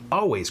 there's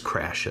always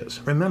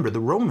crashes. Remember, the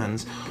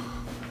Romans,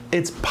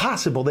 it's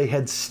possible they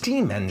had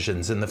steam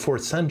engines in the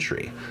 4th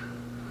century.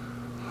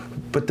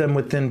 But then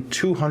within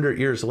 200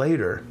 years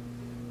later,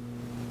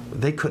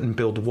 they couldn't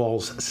build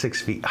walls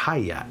 6 feet high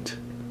yet.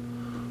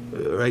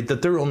 Right,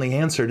 that their only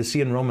answer to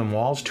seeing Roman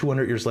walls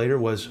 200 years later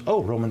was,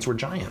 oh, Romans were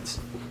giants.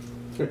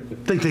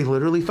 They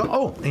literally thought,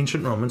 oh,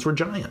 ancient Romans were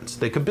giants.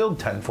 They could build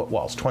 10-foot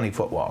walls,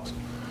 20-foot walls.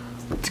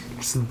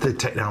 The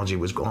technology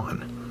was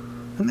gone.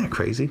 Isn't that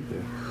crazy? Yeah.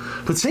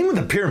 But same with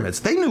the pyramids.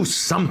 They knew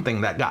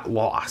something that got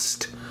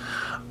lost.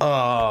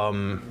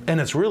 And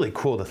it's really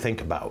cool to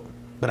think about.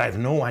 But I have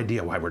no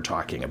idea why we're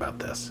talking about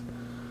this.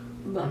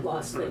 About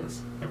lost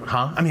things.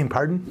 Huh? I mean,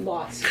 pardon?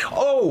 Lost.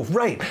 Oh,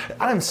 right.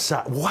 I'm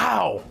sorry.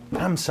 Wow.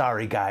 I'm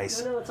sorry,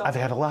 guys. No, I've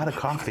had a lot of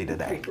coffee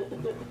today.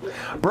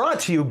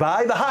 Brought to you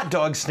by the hot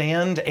dog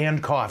stand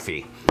and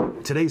coffee.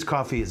 Today's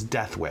coffee is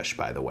Death Wish,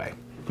 by the way.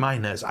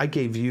 Mine is. I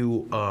gave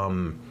you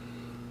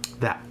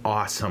that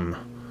awesome...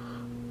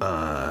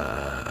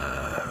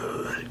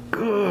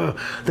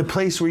 the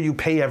place where you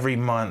pay every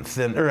month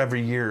or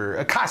every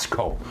year,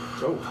 Costco.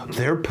 Oh.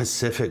 Their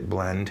Pacific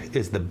blend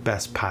is the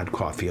best pod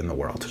coffee in the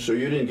world. So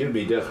you didn't give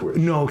me Death Wish?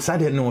 No, because I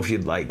didn't know if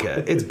you'd like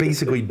it. It's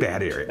basically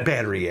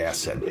battery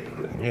acid.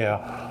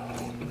 Yeah.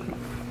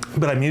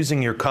 But I'm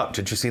using your cup.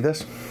 Did you see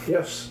this?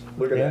 Yes,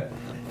 look at that.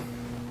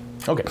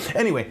 Okay.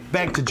 Anyway,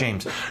 back to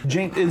James.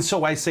 And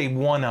so I say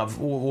one of.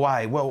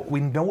 Why? Well, we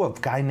know a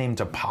guy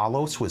named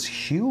Apollos was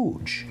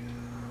huge,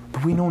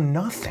 but we know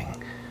nothing.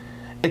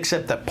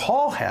 Except that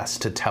Paul has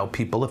to tell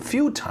people a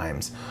few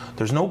times,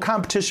 there's no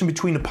competition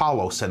between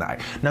Apollos and I.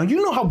 Now,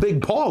 you know how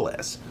big Paul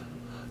is.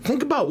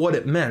 Think about what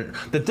it meant,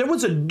 that there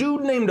was a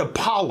dude named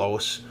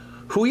Apollos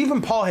who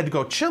even Paul had to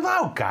go, chill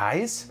out,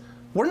 guys.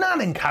 We're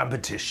not in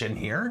competition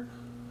here.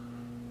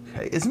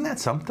 Okay, isn't that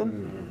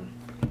something?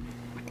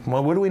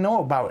 Well, what do we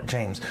know about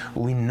James?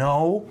 We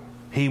know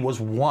he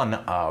was one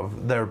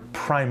of their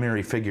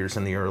primary figures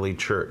in the early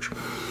church.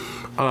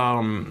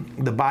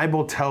 The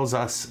Bible tells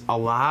us a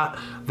lot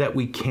that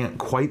we can't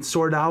quite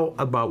sort out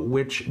about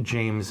which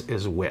James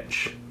is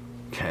which.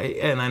 Okay,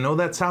 and I know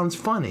that sounds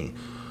funny,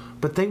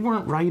 but they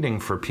weren't writing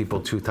for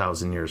people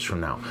 2,000 years from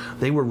now.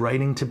 They were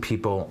writing to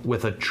people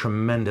with a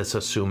tremendous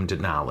assumed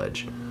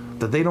knowledge.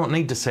 That they don't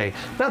need to say,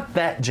 not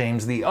that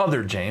James, the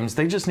other James.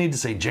 They just need to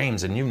say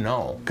James, and you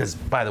know. Because,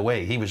 by the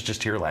way, he was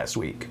just here last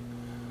week.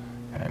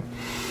 Okay.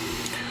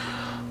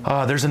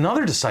 There's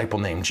another disciple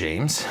named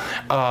James.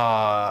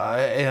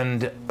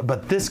 But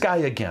this guy,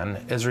 again,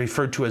 is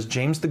referred to as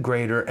James the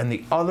Greater. And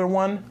the other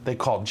one, they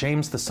call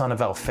James the son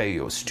of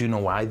Alphaeus. Do you know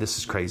why this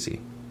is crazy?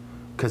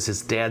 Because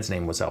his dad's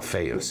name was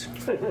Alphaeus.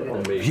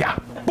 Yeah.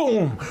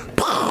 Boom.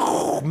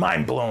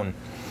 Mind blown.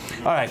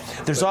 All right,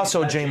 there's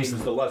also James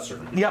the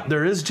Lesser. Yep,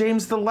 there is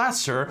James the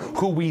Lesser,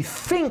 who we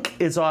think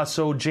is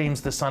also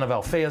James the son of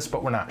Alphaeus,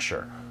 but we're not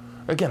sure.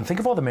 Again, think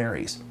of all the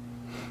Marys.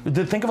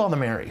 Think of all the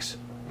Marys.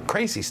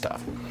 Crazy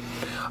stuff.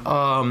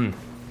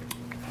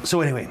 So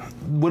anyway,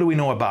 what do we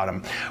know about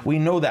him? We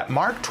know that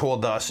Mark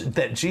told us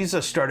that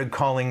Jesus started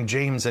calling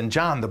James and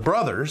John, the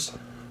brothers,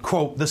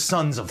 quote, the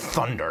sons of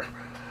thunder.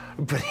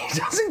 But he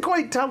doesn't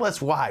quite tell us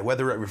why,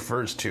 whether it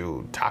refers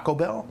to Taco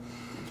Bell.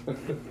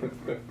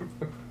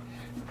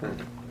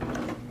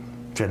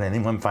 Did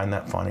anyone find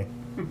that funny?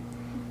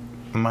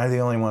 Am I the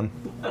only one?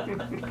 You're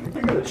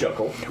gonna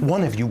chuckle.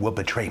 One of you will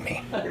betray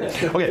me.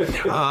 Okay,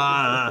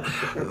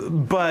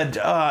 but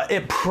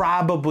it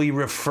probably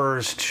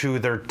refers to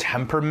their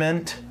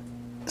temperament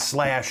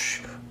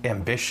 /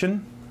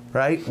 ambition,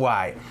 right?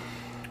 Why?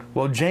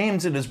 Well,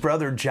 James and his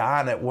brother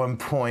John at one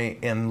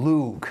point in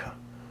Luke,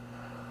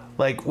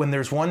 like when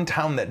there's one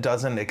town that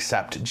doesn't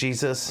accept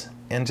Jesus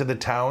into the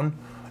town,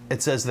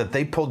 it says that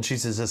they pulled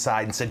Jesus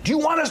aside and said, do you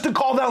want us to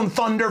call down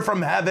thunder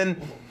from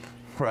heaven?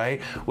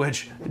 Right?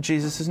 Which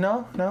Jesus says,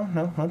 no,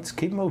 let's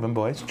keep moving,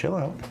 boys. Chill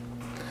out.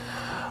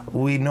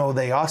 We know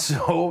they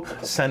also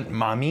sent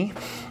mommy.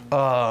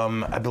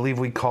 I believe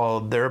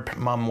their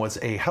mom was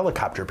a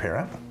helicopter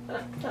parent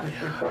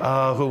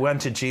who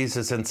went to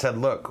Jesus and said,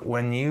 look,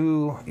 when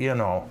you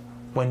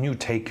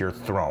take your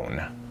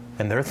throne,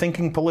 and they're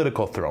thinking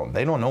political throne,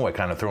 they don't know what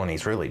kind of throne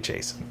he's really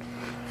chasing.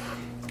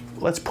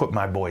 Let's put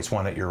my boys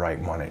one at your right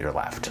and one at your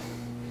left.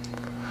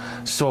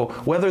 So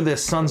whether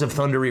this Sons of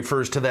Thunder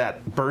refers to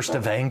that burst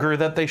of anger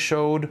that they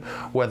showed,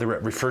 whether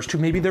it refers to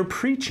maybe their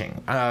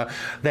preaching,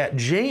 that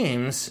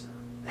James,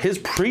 his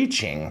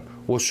preaching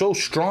was so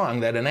strong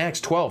that in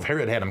Acts 12,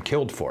 Herod had him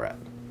killed for it.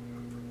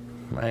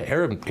 Right?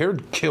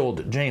 Herod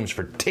killed James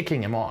for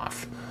ticking him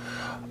off.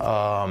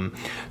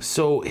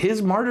 So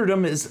his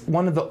martyrdom is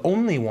one of the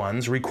only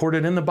ones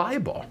recorded in the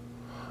Bible.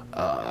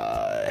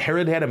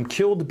 Herod had him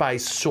killed by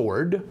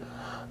sword.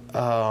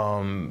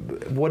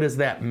 What does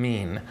that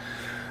mean?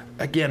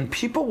 Again,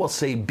 people will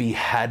say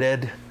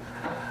beheaded.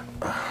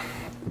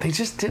 They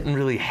just didn't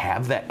really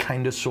have that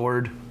kind of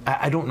sword.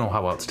 I don't know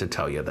how else to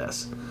tell you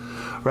this.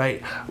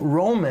 Right?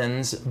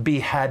 Romans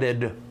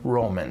beheaded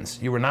Romans.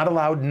 You were not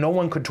allowed, no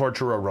one could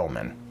torture a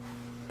Roman.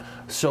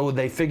 So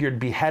they figured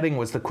beheading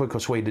was the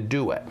quickest way to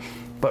do it.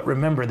 But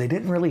remember, they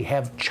didn't really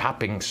have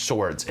chopping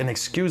swords. And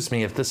excuse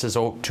me if this is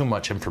too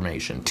much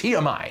information.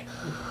 TMI.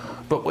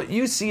 But what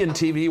you see in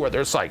TV where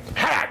there's like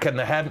hack and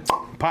the head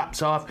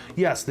pops off,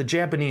 yes, the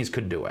Japanese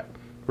could do it,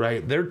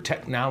 right? Their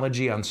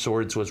technology on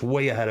swords was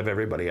way ahead of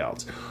everybody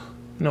else.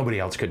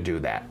 Nobody else could do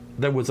that.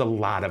 There was a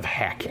lot of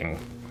hacking.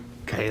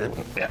 Okay,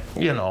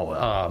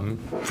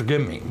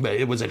 forgive me, but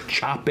it was a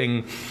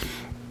chopping.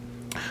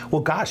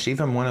 Well, gosh,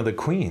 even one of the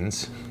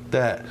queens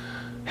that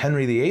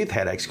Henry VIII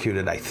had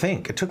executed, I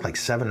think, it took like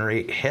 7 or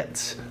 8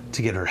 hits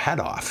to get her head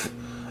off.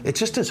 It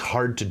just is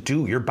hard to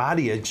do. Your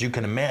body, as you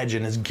can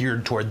imagine, is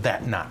geared toward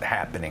that not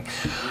happening.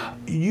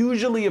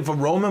 Usually, if a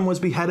Roman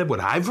was beheaded, what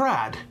I've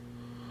read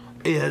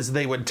is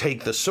they would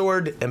take the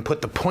sword and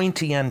put the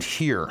pointy end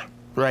here,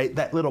 right?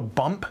 That little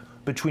bump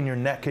between your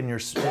neck and your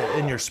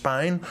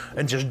spine,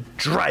 and just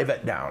drive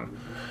it down.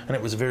 And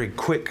it was a very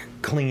quick,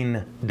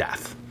 clean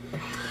death.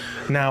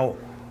 Now,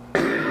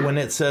 when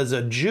it says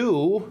a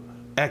Jew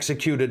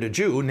executed a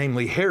Jew,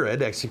 namely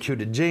Herod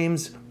executed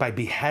James by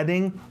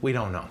beheading, we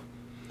don't know.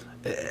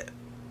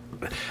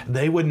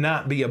 They would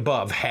not be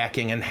above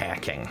hacking,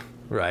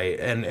 right?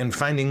 And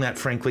finding that,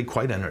 frankly,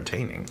 quite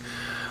entertaining.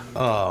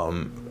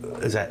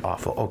 Is that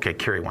awful? Okay,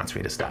 Carrie wants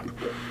me to stop.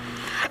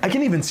 I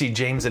can even see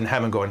James in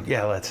heaven going,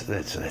 yeah,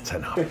 that's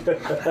enough.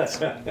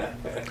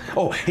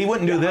 Oh, he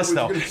wouldn't do this,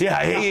 though.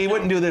 Yeah, he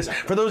wouldn't do this.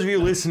 For those of you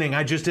listening,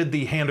 I just did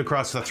the hand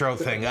across the throat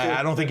thing.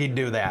 I don't think he'd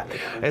do that.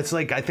 It's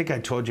like, I think I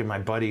told you, my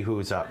buddy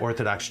who's an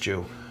Orthodox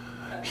Jew,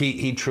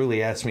 he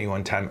truly asked me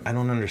one time, I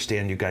don't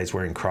understand you guys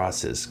wearing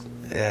crosses,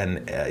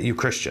 and you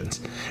Christians.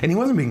 And he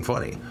wasn't being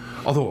funny,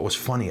 although it was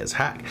funny as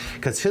heck,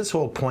 because his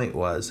whole point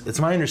was, it's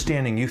my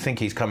understanding you think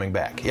he's coming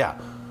back. Yeah.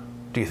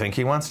 Do you think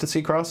he wants to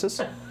see crosses?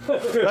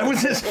 That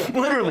was just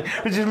literally.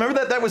 Just remember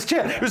that? That was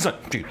Chad. It was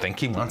like, do you think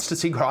he wants to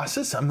see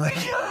crosses? I'm like,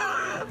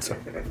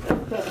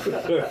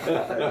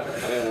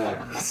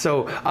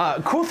 so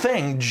cool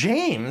thing.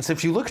 James,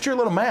 if you look at your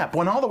little map,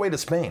 went all the way to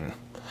Spain.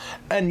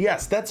 And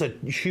yes, that's a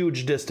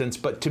huge distance,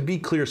 but to be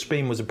clear,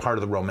 Spain was a part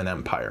of the Roman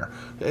Empire.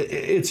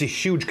 It's a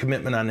huge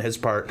commitment on his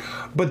part,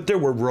 but there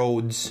were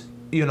roads,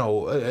 he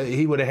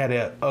would have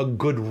had a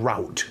good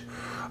route.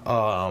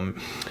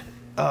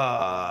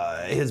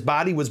 His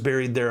body was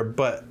buried there,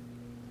 but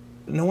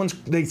no one's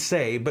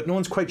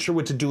quite sure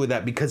what to do with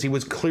that because he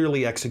was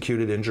clearly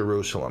executed in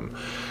Jerusalem.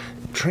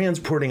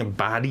 Transporting a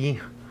body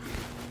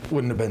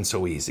wouldn't have been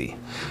so easy.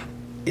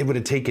 It would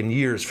have taken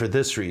years for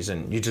this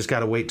reason. You just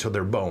got to wait till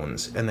they're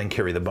bones and then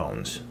carry the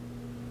bones.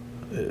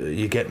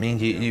 You get me?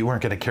 You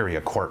weren't going to carry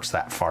a corpse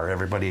that far.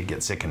 Everybody would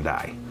get sick and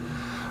die.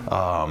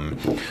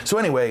 So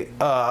anyway,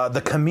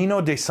 the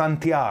Camino de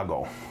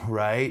Santiago,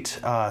 right?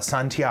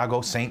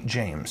 Santiago, St.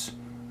 James,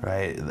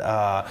 right?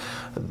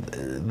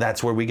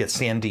 That's where we get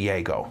San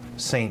Diego,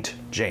 St.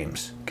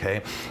 James,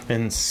 okay?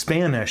 In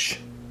Spain,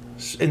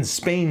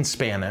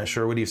 Spanish,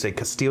 or what do you say,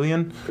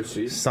 Castilian?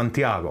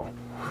 Santiago.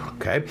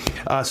 Okay,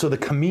 so the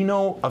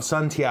Camino of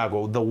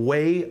Santiago, the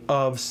way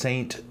of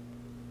St.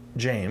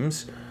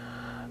 James,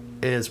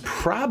 is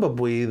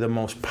probably the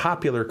most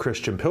popular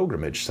Christian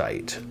pilgrimage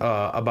site.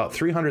 About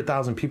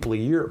 300,000 people a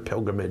year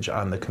pilgrimage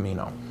on the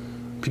Camino.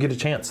 If you get a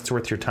chance, it's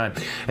worth your time.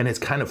 And it's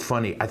kind of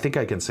funny. I think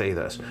I can say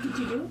this. Did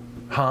you do it?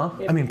 Huh?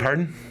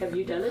 Pardon? Have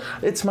you done it?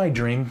 It's my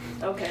dream.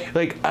 Okay.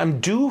 Like, I'm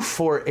due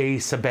for a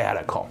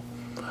sabbatical.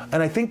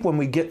 And I think when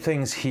we get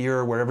things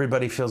here where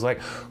everybody feels like,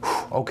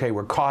 okay,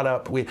 we're caught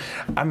up,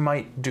 I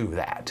might do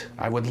that.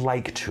 I would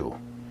like to.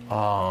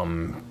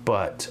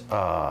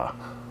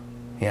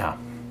 Yeah.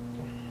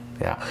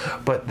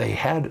 But they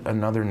had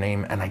another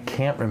name, and I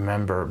can't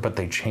remember, but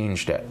they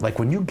changed it. Like,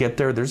 when you get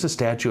there, there's a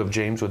statue of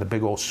James with a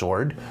big old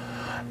sword.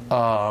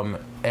 And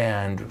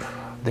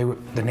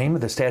the name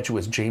of the statue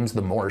was James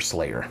the Moor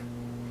Slayer.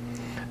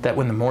 That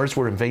when the Moors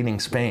were invading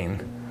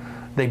Spain,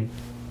 they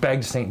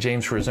begged St.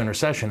 James for his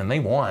intercession, and they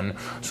won.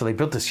 So they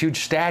built this huge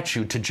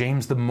statue to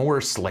James the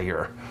Moor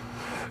Slayer.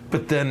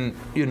 But then,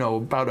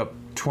 about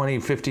 20,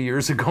 50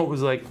 years ago, it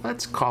was like,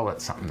 let's call it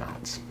something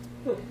else.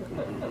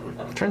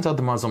 Turns out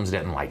the Muslims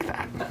didn't like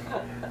that.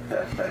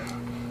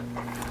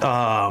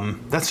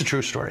 That's a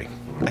true story.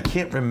 I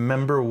can't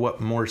remember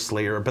what Moor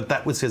Slayer, but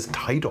that was his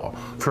title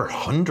for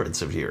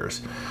hundreds of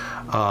years.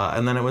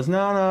 And then it was,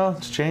 no,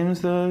 it's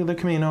James the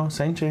Camino,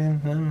 St.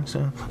 James.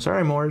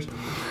 Sorry, Moors.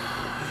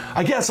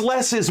 I guess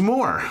less is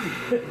more.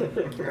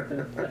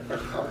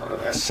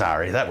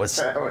 Sorry, that was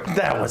awful.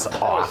 That was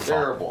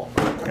terrible.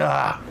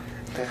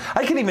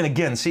 I can even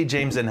again see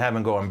James in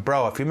heaven going,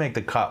 bro, if you make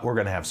the cut, we're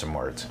going to have some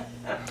words.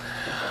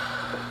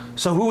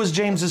 So who was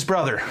James's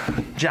brother?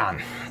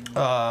 John.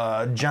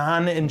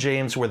 John and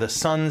James were the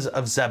sons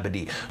of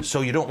Zebedee.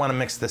 So you don't want to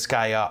mix this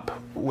guy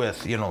up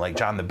with, like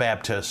John the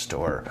Baptist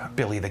or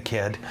Billy the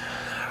Kid.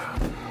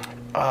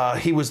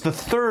 He was the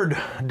third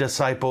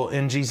disciple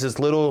in Jesus'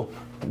 little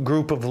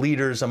group of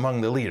leaders among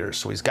the leaders.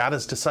 So he's got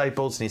his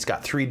disciples, and he's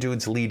got 3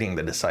 dudes leading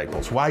the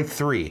disciples. Why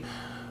 3?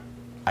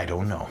 I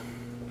don't know.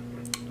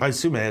 I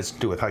assume it has to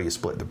do with how you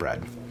split the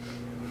bread.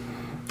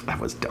 That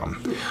was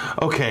dumb.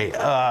 Okay,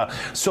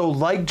 so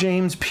like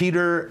James,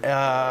 Peter,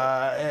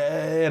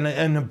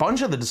 and a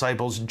bunch of the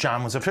disciples,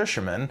 John was a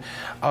fisherman.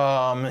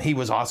 He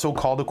was also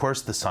called, of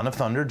course, the Son of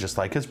Thunder, just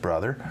like his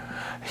brother.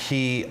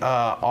 He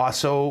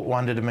also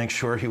wanted to make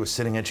sure he was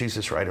sitting at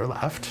Jesus' right or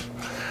left.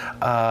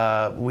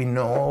 We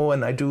know,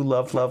 and I do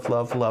love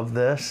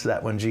this,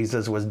 that when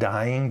Jesus was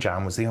dying,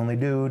 John was the only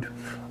dude.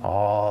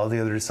 All the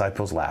other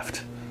disciples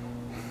left.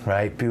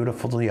 Right?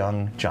 Beautiful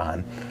young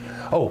John.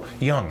 Oh,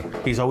 young.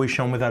 He's always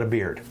shown without a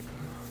beard.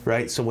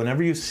 Right? So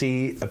whenever you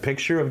see a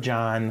picture of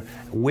John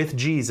with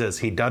Jesus,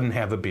 he doesn't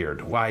have a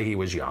beard. Why? He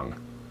was young.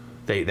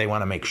 They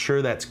want to make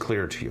sure that's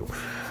clear to you.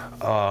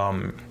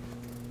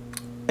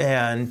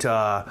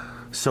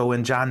 So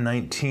in John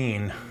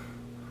 19,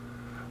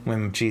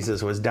 when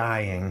Jesus was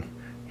dying,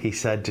 he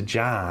said to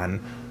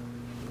John,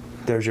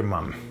 there's your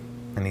mom.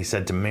 And he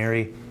said to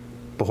Mary,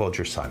 behold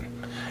your son.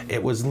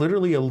 It was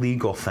literally a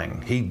legal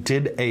thing. He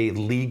did a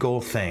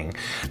legal thing.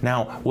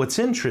 Now, what's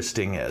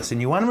interesting is,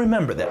 and you want to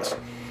remember this,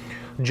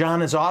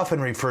 John is often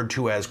referred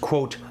to as,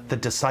 quote, the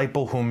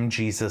disciple whom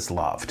Jesus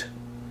loved.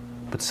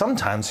 But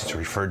sometimes it's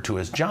referred to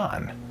as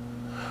John.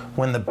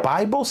 When the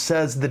Bible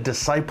says the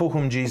disciple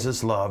whom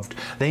Jesus loved,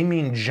 they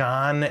mean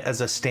John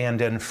as a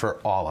stand-in for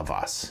all of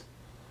us.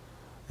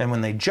 And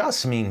when they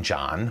just mean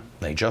John,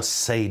 they just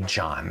say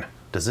John.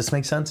 Does this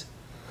make sense?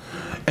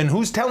 And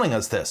who's telling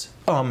us this?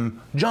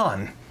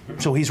 John.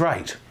 So he's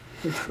right.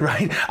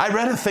 Right? I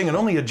read a thing and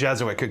only a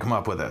Jesuit could come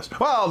up with this.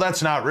 Well,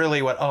 that's not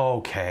really what...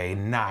 Okay,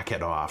 knock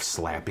it off,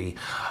 Slappy.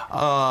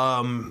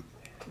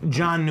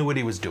 John knew what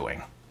he was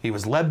doing. He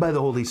was led by the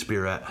Holy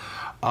Spirit,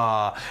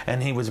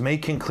 and he was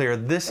making clear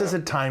this is a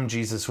time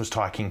Jesus was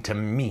talking to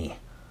me,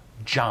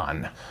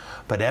 John.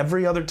 But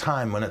every other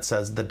time when it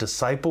says the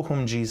disciple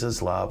whom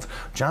Jesus loved,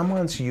 John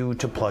wants you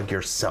to plug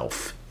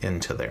yourself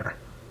into there.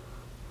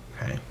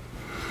 Okay?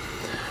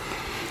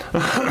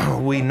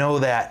 We know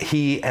that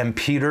he and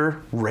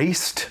Peter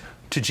raced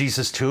to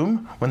Jesus'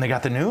 tomb when they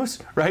got the news,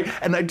 right?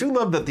 And I do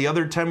love that the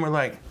other 10 were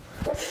like,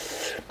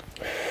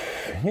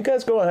 you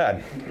guys go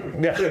ahead.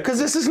 Yeah, because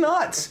this is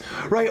nuts,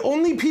 right?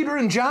 Only Peter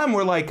and John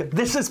were like,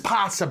 this is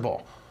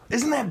possible.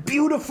 Isn't that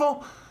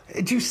beautiful?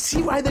 Do you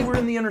see why they were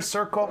in the inner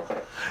circle?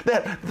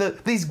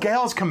 That these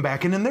gals come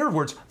back, and in their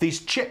words,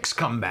 these chicks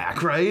come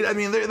back, right? I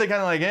mean, they're kind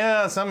of like,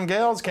 yeah, some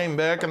gals came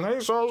back, and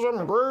they saw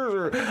something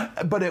crazy.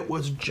 But it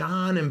was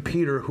John and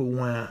Peter who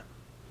went,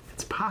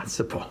 it's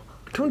possible.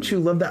 Don't you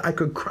love that? I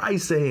could cry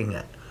saying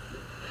it.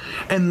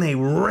 And they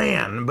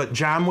ran, but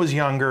John was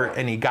younger,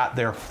 and he got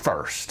there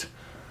first.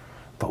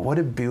 But what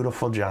did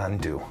beautiful John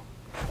do?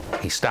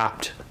 He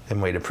stopped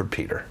and waited for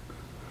Peter.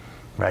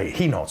 Right?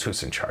 He knows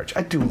who's in charge.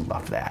 I do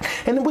love that.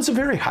 And it was a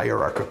very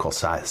hierarchical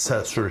size.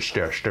 Now, if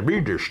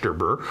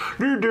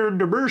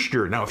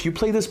you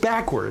play this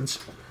backwards,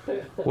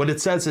 what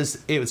it says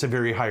is it was a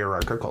very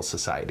hierarchical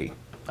society.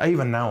 I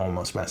even now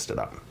almost messed it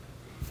up.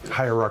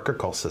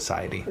 Hierarchical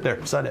society.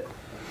 There, said it.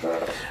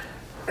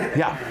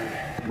 Yeah.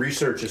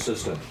 Research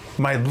assistant.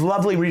 My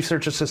lovely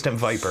research assistant,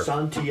 Viper.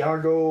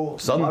 Santiago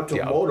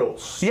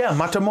Matamoros. Yeah,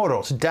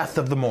 Matamoros, Death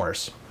of the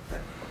Moors.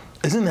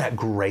 Isn't that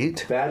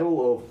great?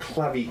 Battle of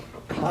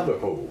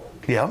Clavijo.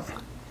 Yeah.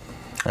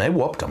 They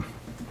whooped them.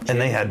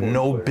 And they had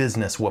no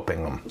business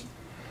whooping them.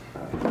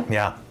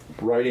 Yeah.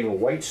 Riding a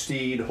white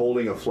steed,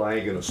 holding a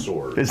flag and a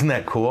sword. Isn't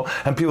that cool?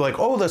 And people are like,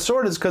 oh, the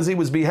sword is because he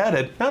was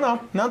beheaded.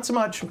 No, not so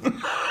much.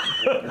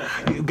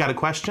 You got a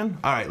question?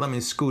 All right, let me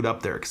scoot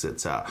up there because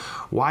it's,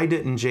 why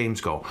didn't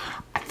James go?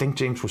 I think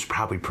James was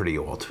probably pretty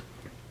old.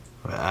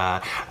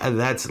 And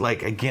that's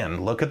like,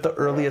 again, look at the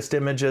earliest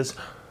images.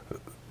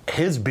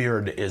 His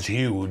beard is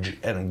huge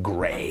and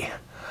gray.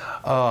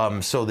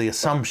 So the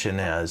assumption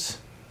is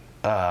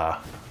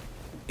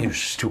he was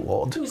just too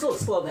old. He was a little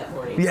slow that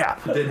morning. Yeah.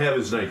 Didn't have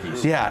his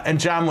Nikes. Yeah, and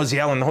John was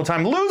yelling the whole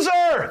time,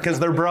 loser! Because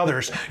they're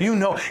brothers. You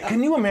know,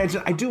 can you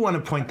imagine? I do want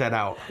to point that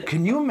out.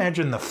 Can you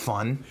imagine the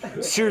fun,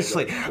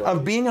 seriously,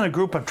 of being in a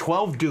group of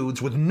 12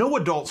 dudes with no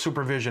adult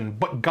supervision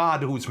but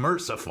God who's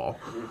merciful,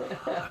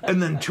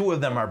 and then 2 of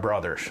them are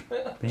brothers?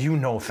 You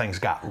know things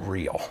got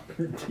real.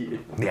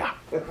 Yeah.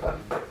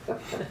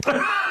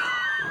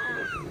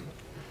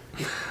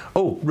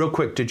 Oh, real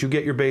quick, did you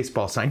get your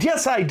baseball signed?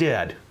 Yes, I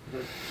did.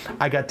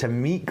 I got to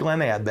meet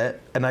Glenn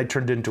Abbott, and I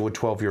turned into a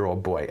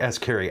 12-year-old boy. As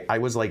Carrie, I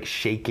was like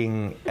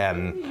shaking,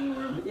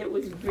 and It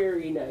was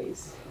very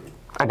nice.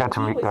 I got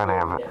to meet Glenn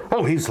Abbott.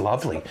 Oh, he's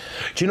lovely.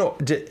 Do you know,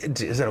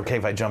 is it okay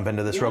if I jump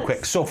into this real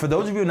quick? So for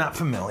those of you not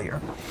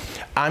familiar,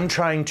 I'm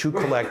trying to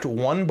collect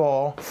 1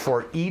 ball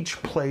for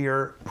each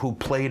player who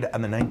played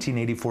on the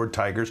 1984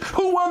 Tigers,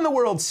 who won the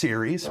World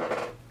Series.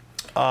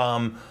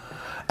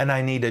 And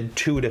I needed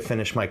 2 to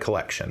finish my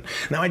collection.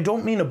 Now, I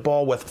don't mean a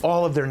ball with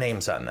all of their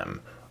names on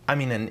them. I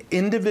mean an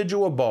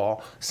individual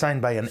ball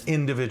signed by an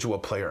individual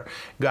player.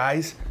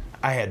 Guys,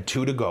 I had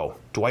 2 to go.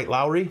 Dwight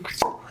Lowry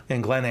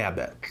and Glenn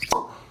Abbott.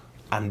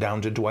 I'm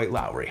down to Dwight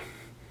Lowry.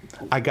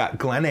 I got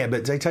Glenn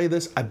Abbott. Did I tell you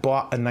this? I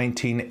bought a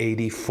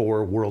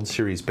 1984 World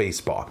Series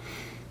baseball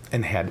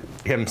and had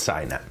him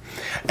sign it.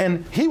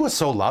 And he was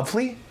so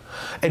lovely.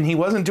 And he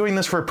wasn't doing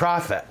this for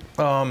profit.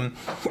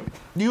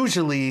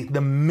 Usually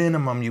the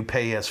minimum you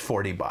pay is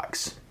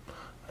 $40.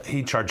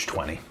 He charged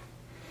 $20.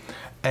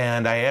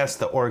 And I asked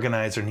the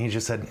organizer, and he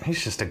just said,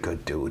 he's just a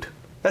good dude.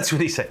 That's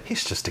what he said.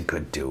 He's just a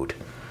good dude.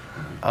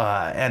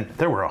 And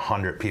there were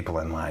 100 people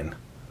in line.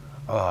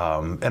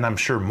 And I'm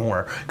sure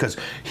more, because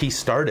he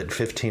started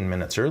 15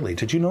 minutes early.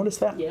 Did you notice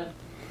that? Yeah.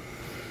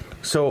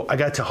 So I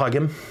got to hug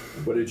him.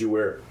 What did you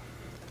wear?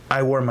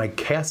 I wore my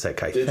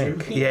cassock, I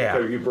think. You? Yeah.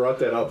 You brought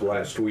that up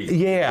last week.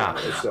 Yeah.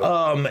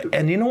 So.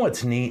 And you know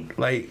what's neat?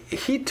 Like,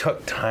 he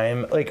took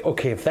time. Like,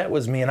 okay, if that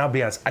was me, and I'll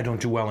be honest, I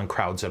don't do well in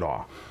crowds at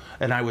all.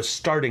 And I was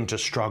starting to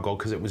struggle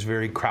because it was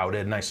very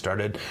crowded, and I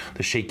started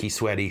the shaky,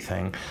 sweaty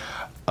thing.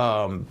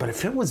 But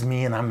if it was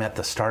me and I'm at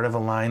the start of a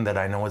line that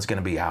I know is going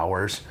to be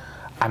hours,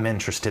 I'm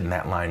interested in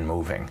that line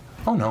moving.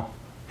 Oh, no.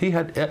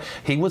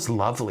 He was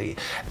lovely.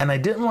 And I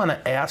didn't want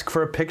to ask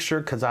for a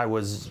picture because I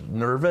was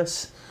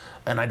nervous.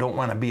 And I don't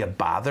want to be a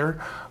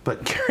bother,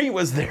 but Carrie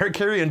was there.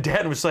 Carrie and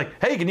Dad was like,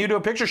 hey, can you do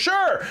a picture?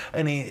 Sure.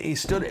 And he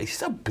stood,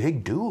 he's a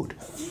big dude.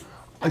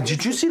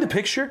 Did you see the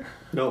picture?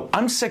 No.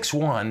 I'm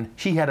 6'1".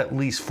 He had at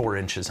least 4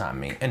 inches on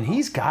me, and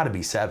he's got to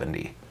be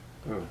 70.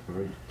 Oh,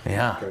 right.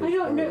 Yeah. Okay. I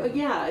don't know.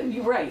 Yeah,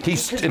 you're right.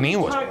 He's- Because and he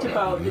we was- talked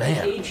about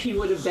man. the age he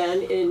would have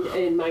been,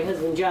 and my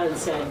husband John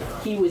said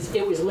it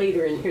was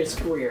later in his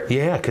career.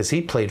 Yeah, because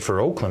he played for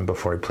Oakland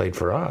before he played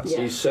for us.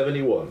 Yeah. He's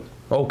 71.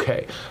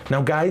 Okay.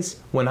 Now, guys,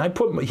 when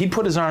he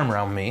put his arm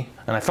around me,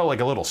 and I felt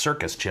like a little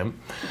circus chimp.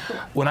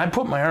 When I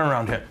put my arm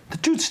around him, the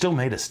dude still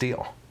made a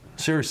steal.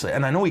 Seriously.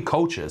 And I know he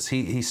coaches.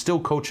 He still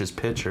coaches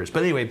pitchers.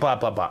 But anyway, blah,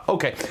 blah, blah.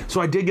 Okay. So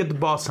I did get the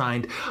ball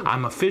signed.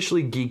 I'm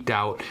officially geeked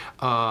out.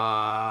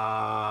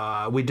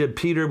 We did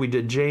Peter, we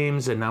did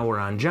James, and now we're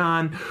on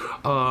John.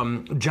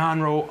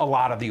 John wrote a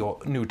lot of the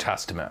New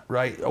Testament,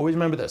 right? Always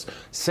remember this.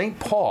 St.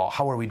 Paul,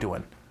 how are we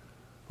doing?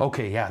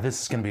 Okay, yeah, this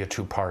is going to be a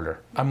two-parter.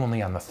 I'm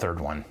only on the third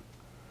one.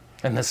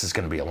 And this is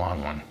going to be a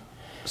long one.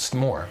 It's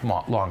more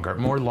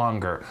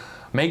longer.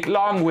 Make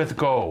long with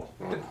go.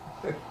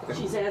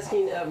 She's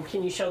asking,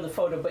 can you show the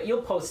photo? But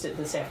you'll post it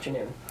this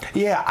afternoon.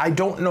 Yeah, I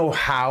don't know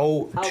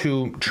how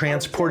to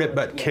transport it,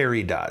 but yeah.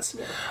 Carrie does.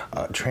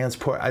 Yeah.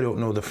 Transport, I don't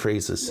know the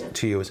phrases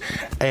to use.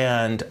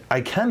 And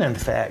I can, in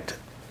fact,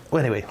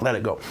 well, anyway, let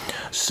it go.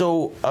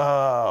 So,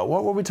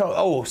 what were we talking?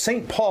 Oh,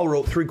 St. Paul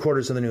wrote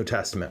 3/4 of the New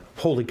Testament.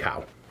 Holy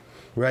cow,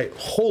 right?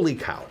 Holy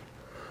cow.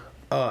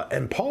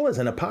 And Paul is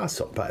an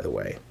apostle, by the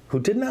way, who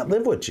did not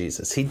live with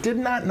Jesus. He did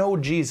not know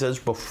Jesus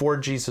before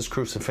Jesus'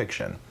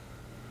 crucifixion.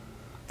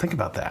 Think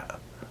about that.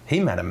 He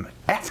met him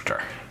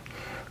after,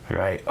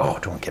 right? Oh,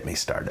 don't get me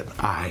started.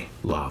 I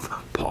love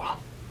Paul.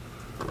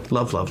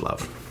 Love, love,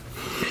 love.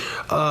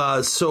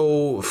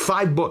 So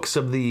 5 books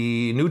of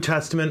the New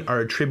Testament are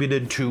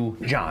attributed to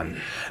John.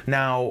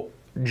 Now,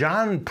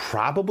 John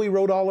probably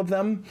wrote all of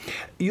them.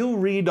 You'll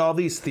read all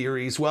these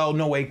theories. Well,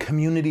 no way,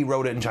 community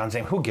wrote it in John's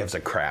name. Who gives a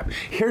crap?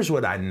 Here's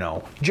what I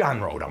know.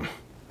 John wrote them.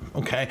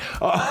 Okay?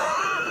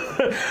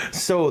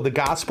 So the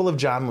Gospel of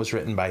John was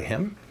written by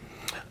him.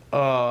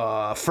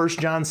 1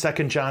 John,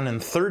 2 John,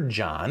 and 3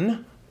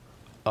 John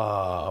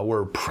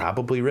were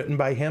probably written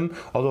by him,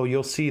 although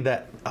you'll see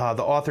that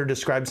the author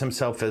describes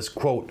himself as,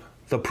 quote,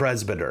 the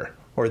presbyter,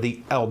 or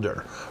the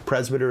elder.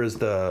 Presbyter is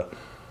the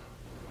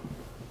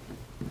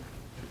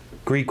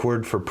Greek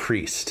word for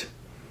priest.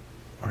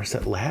 Or is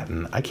that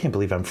Latin? I can't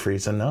believe I'm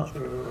freezing up.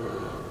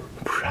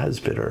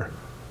 Presbyter.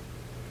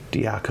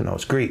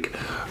 Diakonos, Greek.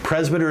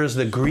 Presbyter is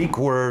the Greek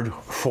word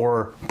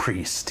for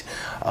priest.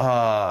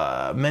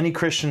 Many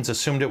Christians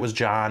assumed it was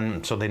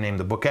John, so they named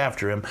the book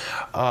after him.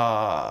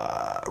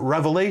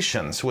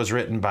 Revelations was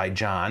written by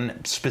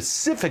John,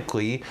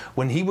 specifically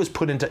when he was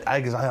put into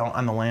exile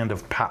on the land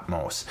of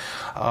Patmos.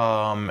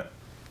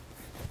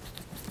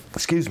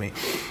 Excuse me.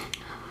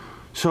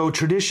 So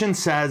tradition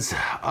says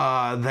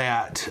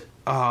that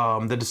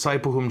the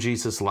disciple whom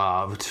Jesus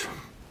loved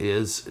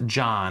is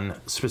John,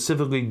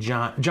 specifically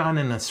John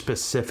in a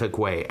specific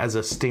way, as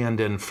a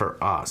stand-in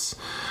for us.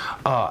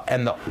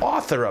 And the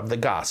author of the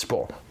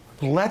gospel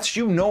lets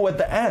you know at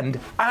the end,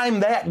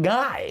 I'm that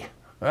guy,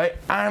 right?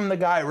 I'm the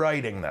guy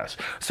writing this.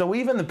 So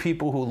even the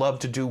people who love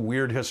to do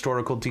weird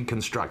historical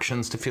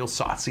deconstructions to feel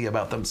saucy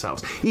about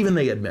themselves, even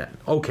they admit,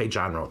 okay,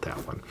 John wrote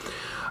that one.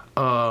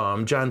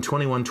 John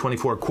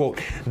 21:24, quote,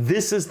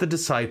 "This is the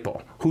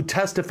disciple who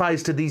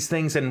testifies to these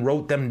things and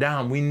wrote them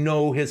down. We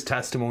know his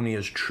testimony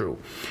is true."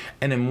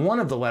 And in one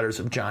of the letters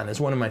of John is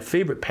one of my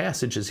favorite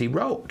passages he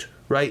wrote,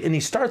 right? And he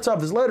starts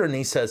off his letter and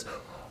he says,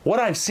 "What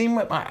I've seen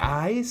with my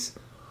eyes,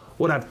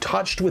 what I've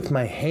touched with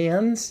my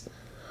hands,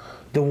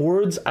 the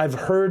words I've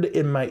heard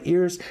in my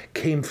ears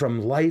came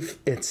from life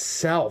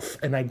itself,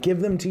 and I give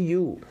them to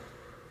you."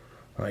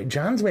 All right,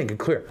 John's making it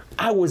clear.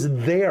 I was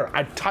there.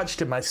 I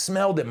touched him. I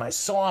smelled him. I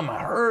saw him. I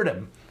heard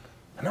him.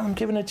 And now I'm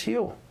giving it to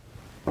you.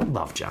 I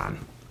love John.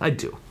 I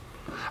do.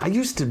 I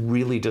used to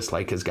really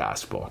dislike his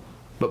gospel.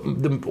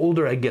 But the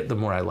older I get, the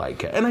more I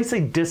like it. And I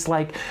say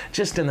dislike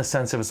just in the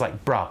sense of it's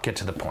like, bro, get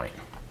to the point.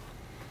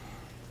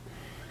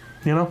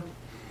 You know?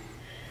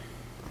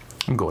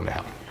 I'm going to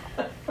hell.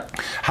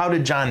 How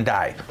did John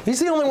die? He's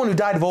the only one who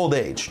died of old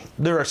age.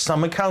 There are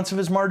some accounts of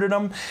his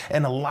martyrdom,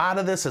 and a lot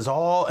of this is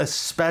all,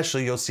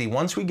 especially you'll see,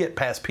 once we get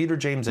past Peter,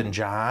 James, and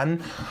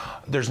John,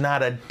 there's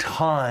not a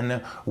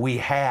ton we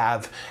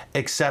have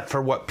except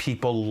for what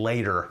people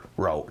later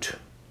wrote.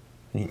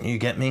 You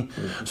get me?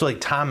 Mm-hmm. So like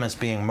Thomas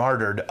being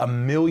martyred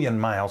 1,000,000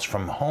 miles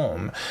from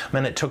home,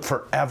 man, it took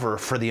forever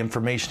for the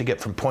information to get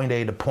from point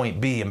A to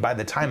point B, and by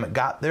the time it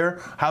got there,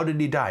 how did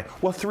he die?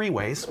 Well, 3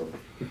 ways.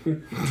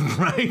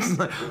 Right?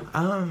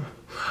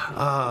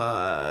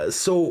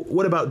 So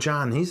what about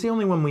John? He's the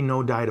only one we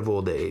know died of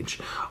old age,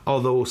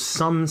 although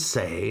some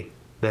say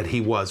that he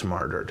was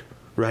martyred.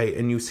 Right?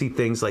 And you see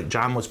things like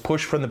John was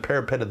pushed from the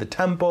parapet of the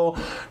temple,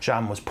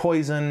 John was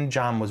poisoned,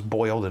 John was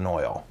boiled in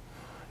oil.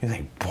 You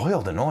think,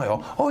 boiled in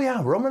oil? Oh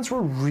yeah, Romans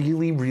were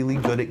really, really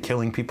good at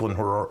killing people in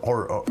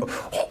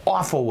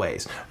awful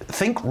ways.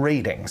 Think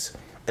ratings.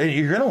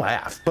 You're going to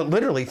laugh, but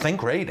literally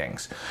think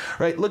ratings.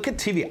 Right? Look at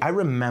TV. I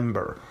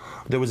remember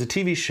there was a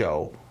TV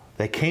show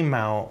that came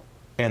out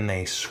and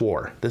they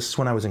swore. This is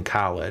when I was in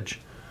college.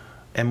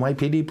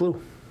 NYPD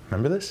Blue.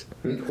 Remember this?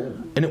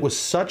 And it was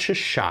such a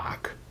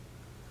shock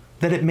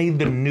that it made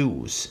the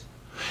news.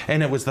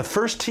 And it was the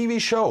first TV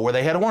show where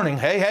they had a warning,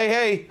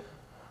 hey,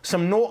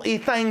 some naughty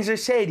things are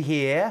said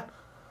here.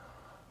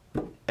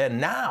 And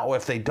now,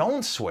 if they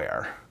don't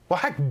swear, well,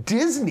 heck,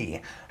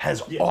 Disney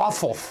has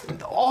awful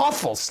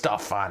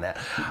stuff on it.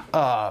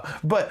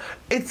 But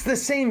it's the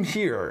same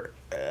here.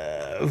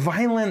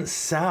 Violence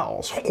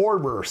sells,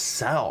 horror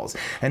sells.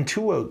 And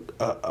to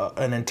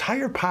an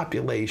entire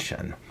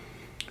population,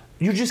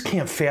 you just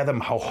can't fathom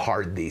how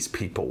hard these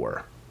people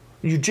were.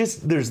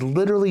 There's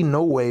literally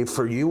no way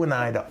for you and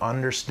I to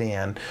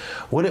understand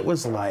what it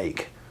was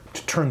like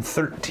to turn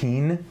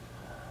 13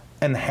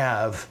 and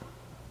have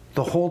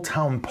the whole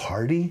town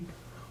party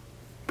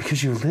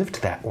because you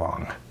lived that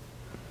long.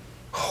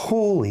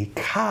 Holy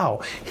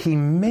cow, he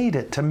made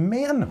it to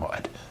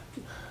manhood,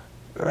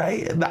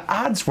 right? The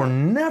odds were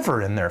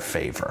never in their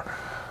favor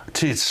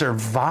to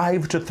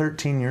survive to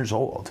 13 years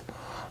old,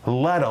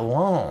 let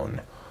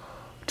alone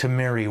to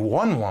marry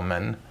one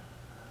woman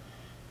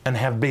and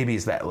have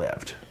babies that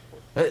lived.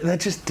 That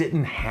just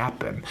didn't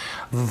happen.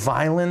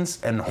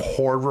 Violence and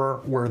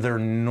horror were their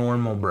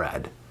normal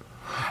bread.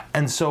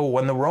 And so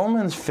when the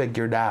Romans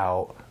figured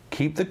out,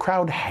 keep the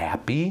crowd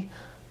happy,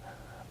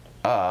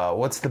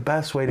 what's the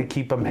best way to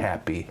keep them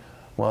happy?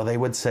 Well, they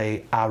would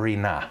say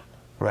arena,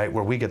 right?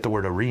 Where we get the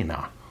word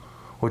arena,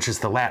 which is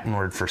the Latin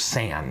word for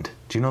sand.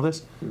 Do you know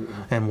this?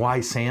 And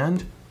why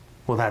sand?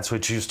 Well, that's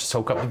what's used to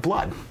soak up the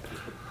blood.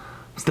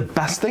 It's the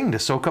best thing to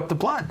soak up the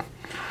blood,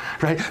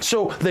 right?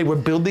 So they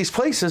would build these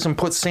places and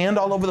put sand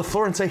all over the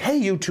floor and say, hey,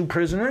 you two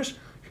prisoners,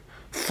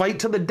 fight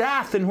to the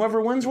death, and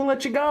whoever wins will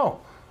let you go.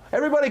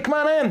 Everybody, come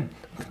on in.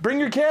 Bring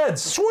your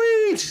kids.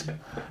 Sweet.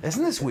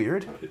 Isn't this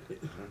weird?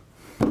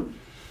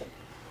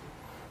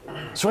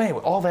 So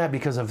anyway, all that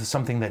because of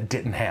something that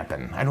didn't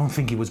happen. I don't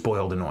think he was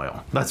boiled in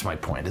oil. That's my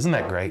point. Isn't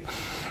that great?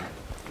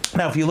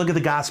 Now, if you look at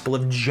the Gospel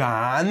of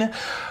John,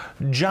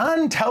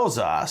 John tells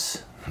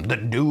us, the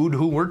dude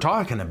who we're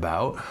talking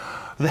about,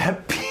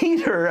 that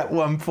Peter at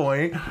one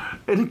point,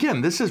 and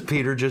again, this is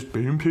Peter just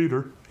being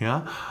Peter,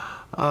 yeah?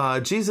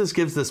 Jesus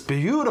gives this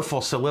beautiful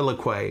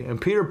soliloquy,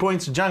 and Peter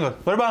points to John and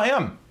goes, what about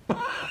him?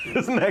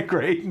 Isn't that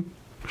great?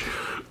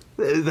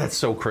 That's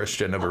so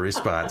Christian of a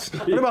response.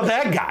 What about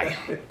that guy?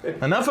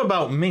 Enough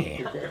about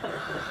me.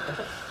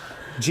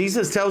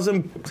 Jesus tells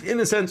him, in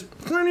a sense,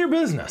 it's none of your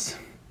business.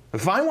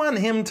 If I want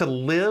him to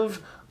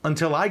live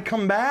until I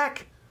come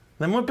back,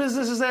 then what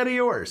business is that of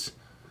yours?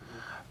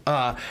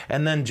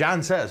 And then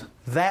John says,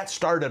 that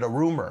started a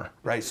rumor,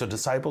 right? So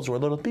disciples were a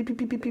little beep, beep,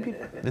 beep, beep, beep, beep.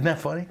 Isn't that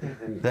funny?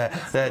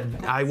 That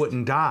I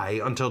wouldn't die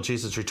until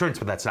Jesus returns,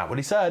 but that's not what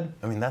he said.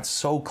 I mean, that's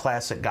so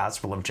classic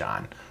Gospel of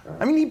John.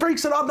 I mean, he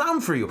breaks it all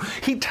down for you.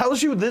 He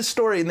tells you this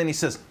story, and then he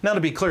says, now to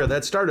be clear,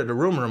 that started a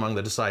rumor among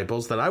the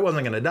disciples that I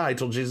wasn't going to die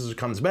till Jesus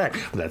comes back.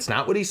 But that's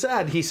not what he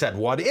said. He said,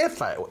 what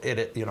if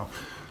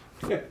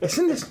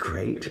Isn't this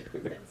great?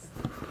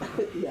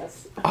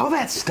 Yes. All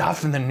that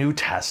stuff in the New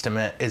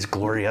Testament is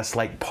glorious.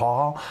 Like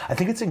Paul, I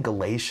think it's in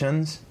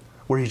Galatians,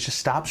 where he just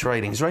stops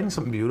writing. He's writing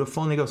something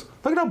beautiful, and he goes,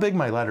 look at how big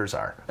my letters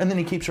are. And then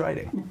he keeps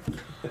writing.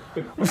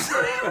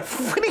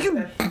 What are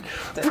you...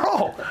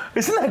 Bro,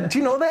 do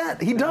you know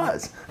that? He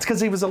does. It's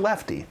because he was a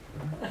lefty,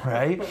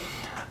 right?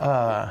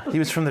 He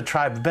was from the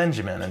tribe of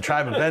Benjamin, and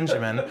tribe of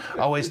Benjamin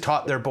always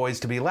taught their boys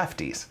to be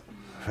lefties,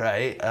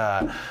 right?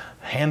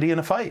 Handy in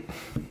a fight.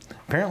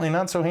 Apparently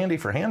not so handy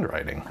for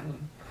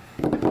handwriting.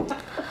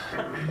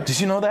 Did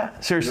you know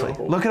that? Seriously.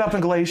 No. Look it up in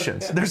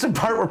Galatians. There's a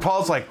part where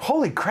Paul's like,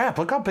 holy crap,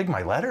 look how big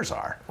my letters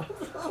are.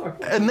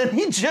 And then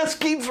he just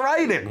keeps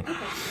writing.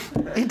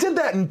 He did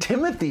that in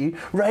Timothy,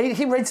 right?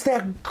 He writes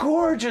that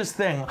gorgeous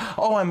thing.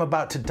 Oh, I'm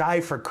about to die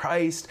for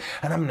Christ,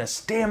 and I'm going to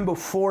stand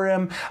before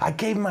him. I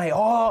gave my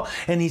all,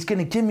 and he's going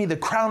to give me the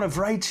crown of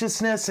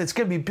righteousness. It's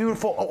going to be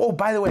beautiful. Oh,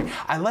 by the way,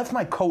 I left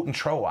my coat in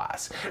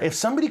Troas. If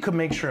somebody could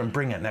make sure and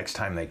bring it next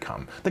time they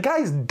come. The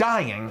guy's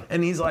dying,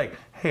 and he's like,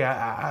 hey,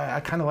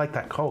 I kind of like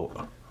that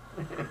coat.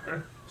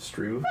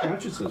 Stream of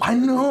consciousness. I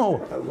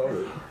know. I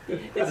love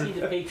it. Is he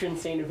the patron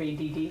saint of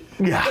ADD?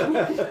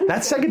 Yeah.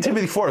 That's 2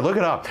 Timothy 4. Look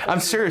it up. I'm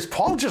serious.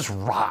 Paul just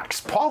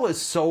rocks. Paul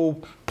is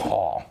so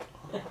Paul.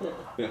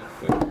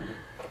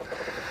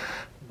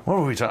 What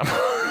were we talking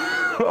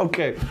about?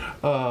 Okay.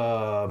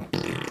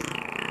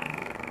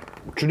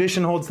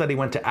 Tradition holds that he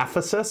went to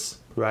Ephesus,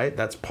 right?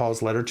 That's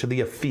Paul's letter to the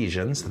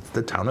Ephesians,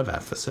 the town of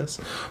Ephesus.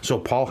 So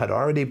Paul had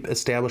already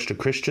established a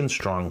Christian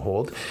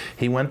stronghold.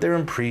 He went there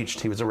and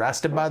preached. He was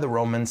arrested by the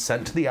Romans,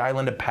 sent to the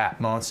island of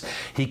Patmos.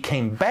 He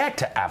came back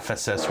to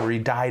Ephesus, where he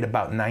died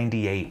about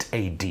 98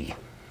 AD.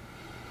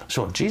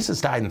 So if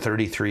Jesus died in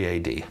 33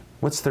 AD,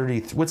 what's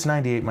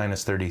 98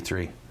 minus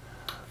 33?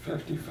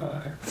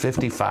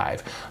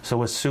 55.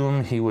 So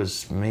assume he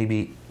was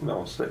maybe...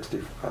 No,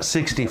 65.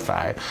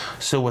 65.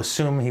 So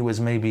assume he was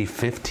maybe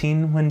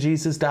 15 when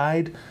Jesus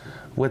died.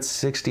 What's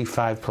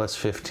 65 plus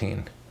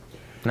 15?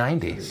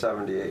 90.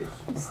 78.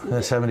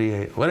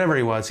 78. Whatever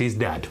he was, he's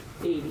dead.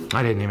 80.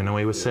 I didn't even know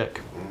he was sick.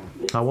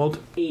 How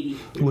old? 80.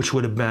 Which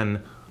would have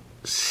been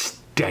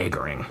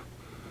staggering.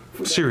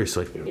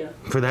 Seriously. Yeah.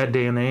 For that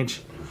day and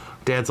age.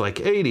 Dad's like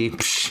 80.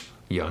 Psh,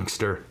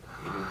 youngster.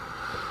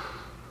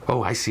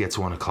 Oh, I see. It's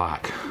 1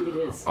 o'clock. It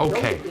is.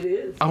 Okay. No, it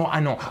is. Oh, I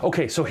know.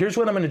 Okay, so here's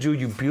what I'm going to do,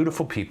 you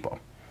beautiful people.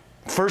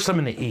 First, I'm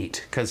going to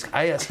eat, because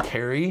I asked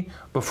Carrie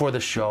before the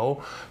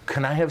show,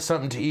 can I have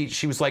something to eat?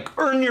 She was like,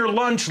 earn your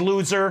lunch,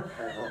 loser.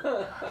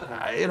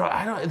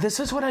 This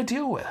is what I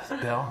deal with,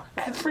 Bill,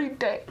 every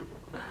day.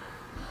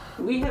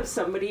 We have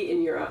somebody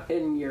in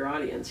your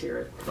audience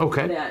here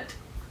Okay. that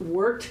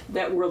worked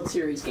that World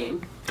Series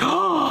game.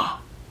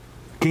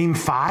 Game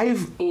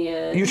 5?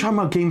 And You're talking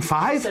about Game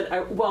 5? said,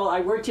 I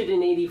worked it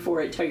in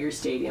 '84 at Tiger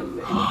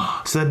Stadium.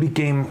 So that'd be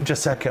game, just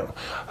a second,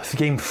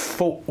 game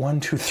 4, 1,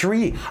 2,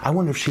 3. I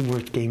wonder if she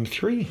worked game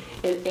 3.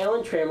 And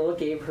Alan Trammell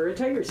gave her a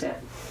Tigers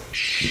hat.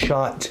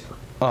 Shut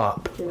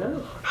up.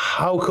 Yeah.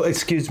 How cool,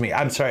 excuse me,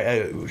 I'm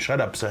sorry,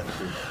 shut up, sir.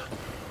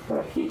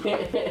 I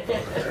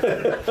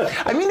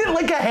mean it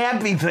like a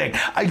happy thing.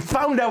 I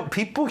found out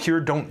people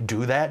here don't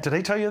do that. Did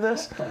I tell you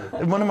this?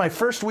 One of my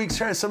first weeks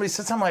here, somebody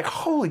said something like,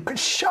 holy good,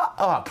 shut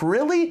up,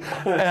 really?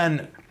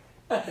 And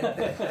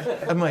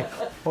I'm like,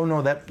 oh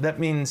no, that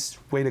means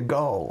way to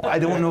go. I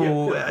don't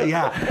know,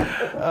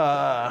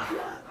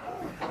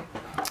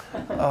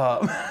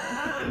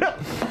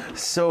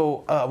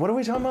 So, what are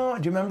we talking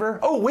about? Do you remember?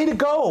 Oh, way to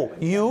go.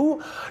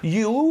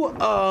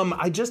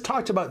 I just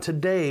talked about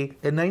today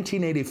in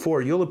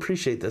 1984. You'll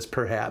appreciate this,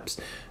 perhaps.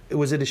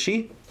 Was it a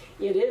she?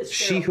 It is. Cheryl.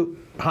 She who,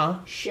 huh?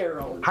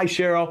 Cheryl. Hi,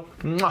 Cheryl.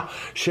 Mwah.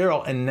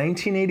 Cheryl, in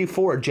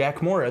 1984,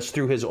 Jack Morris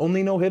threw his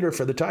only no-hitter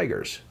for the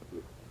Tigers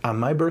on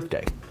my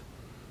birthday.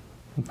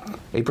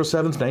 April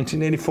 7th,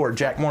 1984,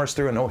 Jack Morris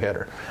threw a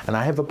no-hitter. And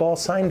I have a ball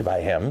signed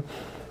by him.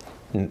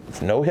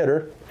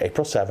 No-hitter,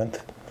 April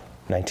 7th,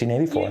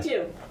 1984. You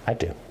do? I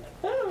do.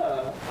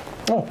 Oh.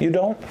 Oh, you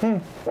don't?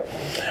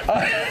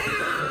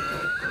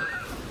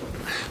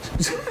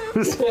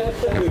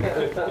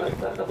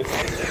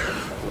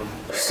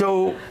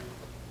 So,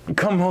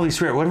 come Holy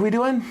Spirit, what are we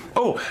doing?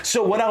 Oh,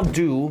 so what I'll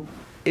do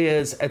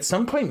is at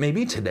some point,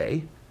 maybe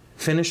today,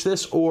 finish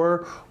this,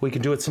 or we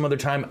can do it some other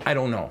time. I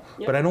don't know.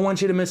 Yep. But I don't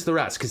want you to miss the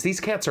rest, because these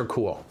cats are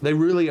cool. They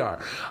really are.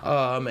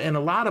 And a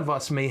lot of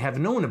us may have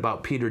known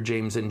about Peter,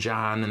 James, and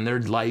John and their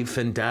life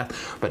and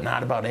death, but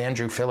not about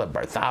Andrew, Philip,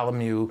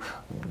 Bartholomew,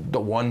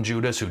 the one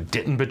Judas who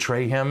didn't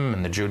betray him,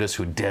 and the Judas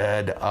who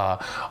did.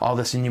 All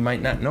this, and you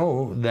might not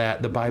know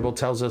that the Bible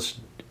tells us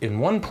in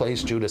one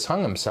place Judas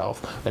hung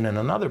himself, and in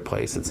another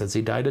place it says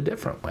he died a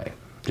different way.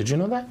 Did you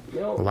know that?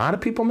 No. A lot of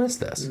people miss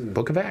this.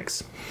 Book of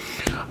Acts.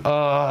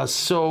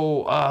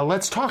 So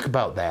let's talk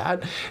about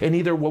that. And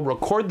either we'll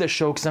record this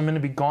show, because I'm going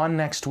to be gone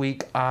next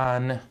week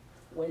on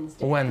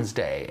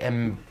Wednesday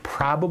and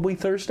probably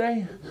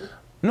Thursday.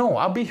 No,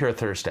 I'll be here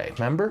Thursday,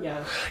 remember?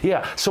 Yeah.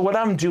 Yeah, so what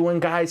I'm doing,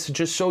 guys,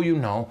 just so you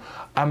know,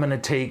 I'm going to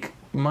take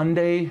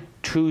Monday,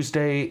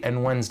 Tuesday,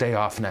 and Wednesday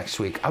off next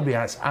week. I'll be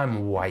honest,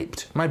 I'm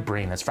wiped. My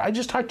brain is fried. I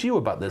just talked to you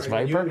about this, You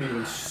Viper. haven't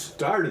even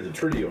started the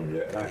Triduum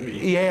yet. I mean,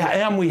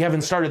 Yeah, and we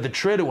haven't started the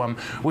Triduum,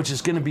 which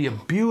is going to be a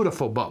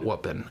beautiful butt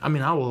whooping. I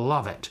mean, I'll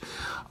love it.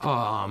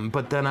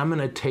 But then I'm going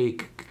to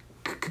take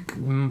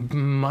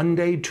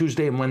Monday,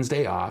 Tuesday, and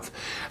Wednesday off.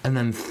 And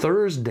then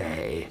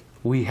Thursday,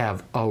 we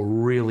have a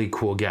really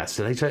cool guest.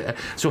 Did I tell you?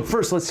 So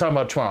first, let's talk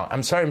about tomorrow.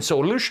 I'm sorry, I'm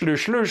so loosh.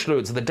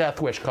 It's the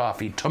Death Wish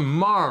Coffee.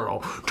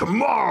 Tomorrow,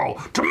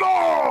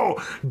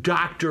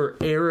 Dr.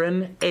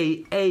 Aaron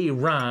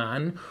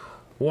Ron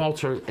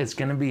Walter is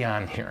going to be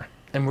on here.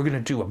 And we're going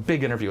to do a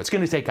big interview. It's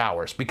going to take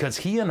hours, because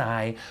he and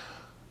I,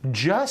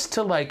 just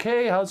to like,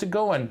 hey, how's it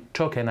going,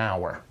 took an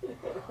hour.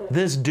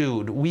 This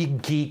dude, we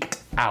geeked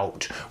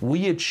out.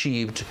 We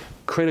achieved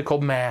critical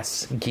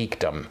mass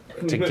geekdom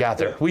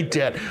together. We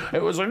did.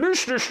 It was like,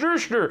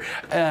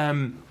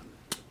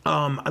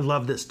 I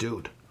love this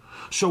dude.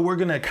 So we're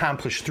going to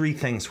accomplish 3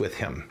 things with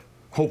him,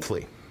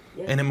 hopefully.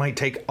 Yeah. And it might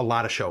take a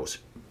lot of shows.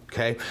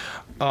 Okay?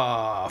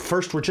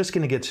 First, we're just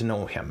going to get to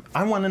know him.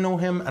 I want to know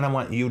him, and I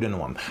want you to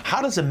know him.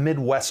 How does a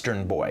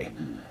Midwestern boy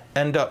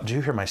end up... Do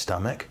you hear my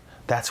stomach?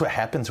 That's what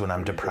happens when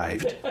I'm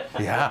deprived.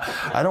 Yeah.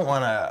 I don't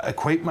want to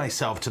equate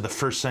myself to the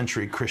first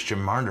century Christian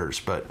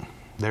martyrs, but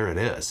there it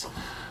is.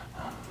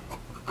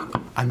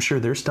 I'm sure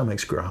their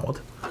stomachs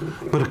growled,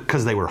 but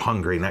because they were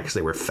hungry, not because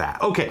they were fat.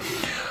 Okay.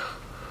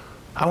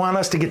 I want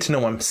us to get to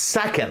know him.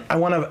 Second, I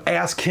want to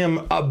ask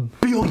him a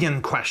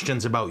billion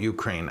questions about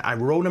Ukraine. I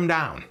wrote them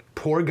down.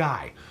 Poor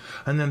guy.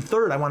 And then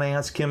third, I want to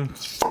ask him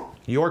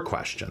your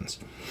questions.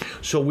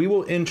 So we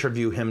will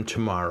interview him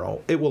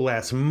tomorrow. It will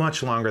last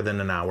much longer than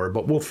an hour,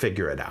 but we'll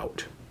figure it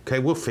out. Okay,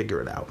 we'll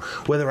figure it out.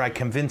 Whether I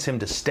convince him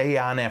to stay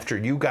on after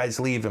you guys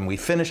leave and we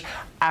finish,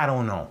 I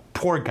don't know.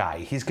 Poor guy.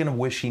 He's going to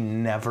wish he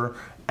never,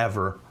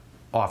 ever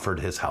offered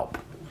his help.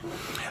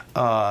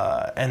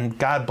 And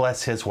God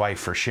bless his wife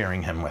for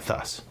sharing him with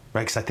us.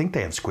 Right? Because I think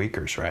they have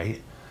squeakers,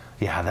 right?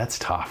 Yeah, that's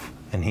tough.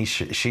 And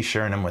she's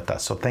sharing him with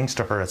us. So thanks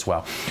to her as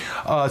well.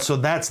 So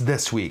that's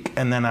this week.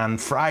 And then on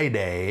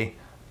Friday...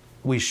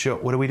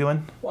 what are we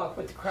doing? Walk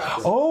with the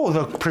cross. Oh,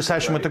 the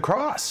procession with the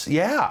cross.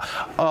 Yeah.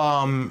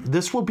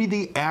 This will be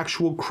the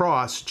actual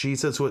cross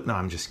Jesus would... No,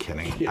 I'm just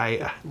kidding.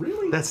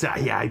 Really? That's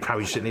not... Yeah, I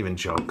probably shouldn't even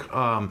joke.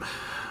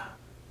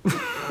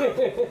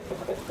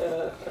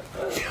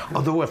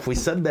 Although if we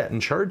said that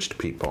and charged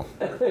people,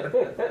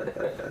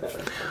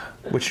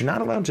 which you're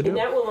not allowed to do. And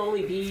that will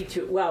only be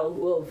to,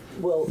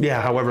 we'll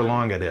Yeah, however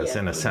long it is,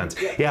 in a sense.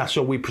 Yeah. Yeah,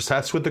 so we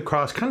process with the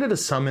cross, kind of to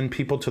summon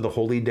people to the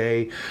holy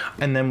day,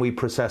 and then we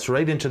process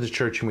right into the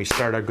church and we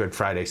start our Good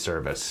Friday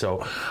service,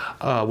 so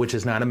which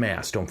is not a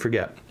mass, don't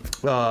forget.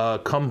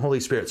 Come, Holy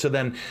Spirit. So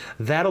then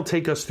that'll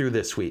take us through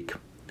this week.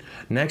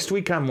 Next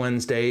week on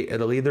Wednesday,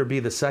 it'll either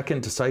be the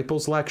second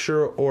disciples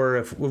lecture, or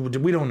if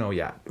we don't know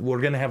yet. We're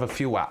going to have a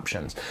few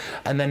options.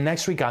 And then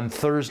next week on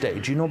Thursday,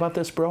 do you know about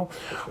this, bro?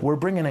 We're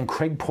bringing in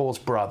Craig Pohl's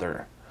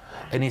brother,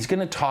 and he's going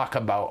to talk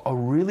about a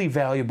really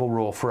valuable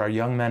role for our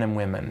young men and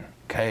women,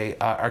 okay?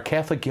 Our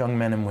Catholic young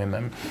men and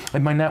women.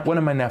 And one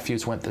of my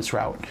nephews went this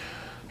route.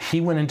 He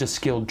went into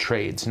skilled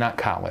trades, not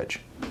college.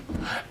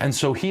 And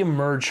so he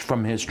emerged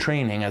from his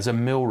training as a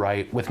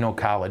millwright with no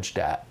college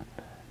debt.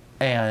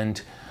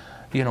 And,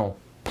 you know,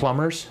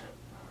 plumbers,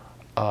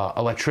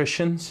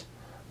 electricians,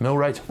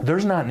 millwrights,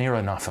 there's not near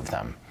enough of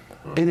them.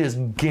 It is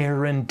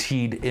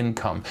guaranteed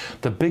income.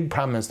 The big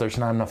problem is there's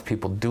not enough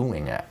people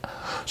doing it.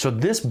 So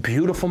this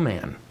beautiful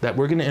man that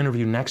we're going to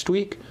interview next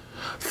week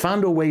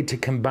found a way to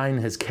combine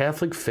his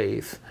Catholic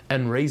faith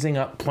and raising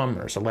up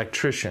plumbers,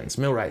 electricians,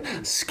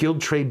 millwrights,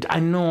 skilled trade.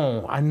 I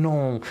know.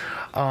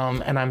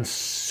 And I'm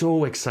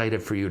so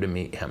excited for you to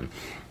meet him.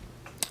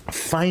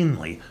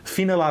 Finally,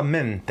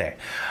 finalmente,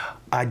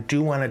 I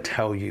do want to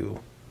tell you,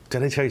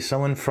 did I tell you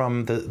someone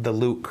from the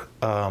Luke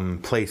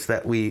place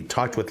that we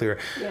talked with here?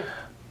 Yeah.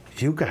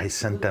 You guys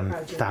sent them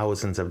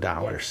thousands of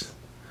dollars. Yes.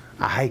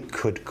 I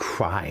could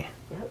cry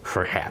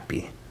for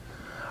happy.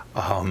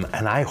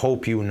 And I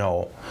hope you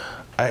know.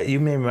 You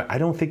may remember, I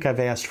don't think I've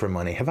asked for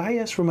money. Have I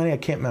asked for money? I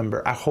can't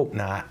remember. I hope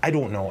not. I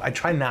don't know. I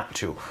try not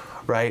to,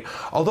 right?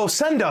 Although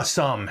send us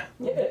some.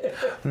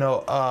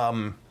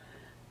 No,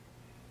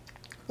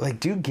 like,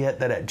 do you get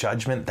that at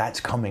Judgment that's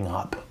coming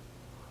up?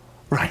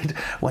 Right?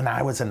 When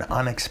I was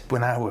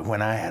when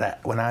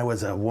I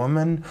was a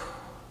woman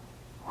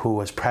who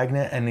was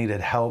pregnant and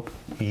needed help,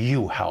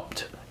 you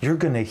helped. You're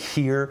going to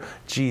hear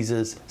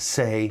Jesus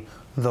say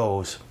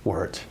those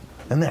words.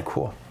 Isn't that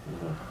cool?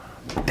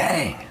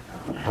 Dang.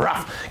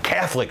 Rough.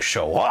 Catholics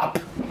show up,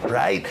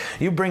 right?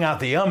 You bring out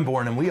the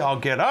unborn and we all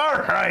get, all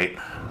right,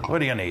 what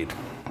do you need?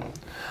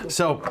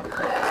 So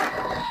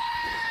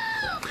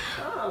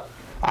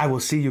I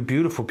will see you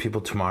beautiful people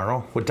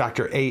tomorrow with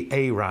Dr.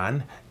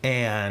 Aaron,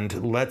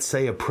 and let's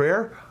say a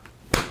prayer.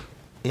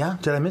 Yeah?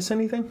 Did I miss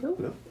anything?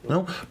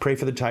 No? Pray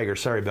for the tiger.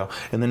 Sorry, Bill.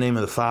 In the name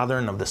of the Father,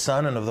 and of the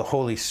Son, and of the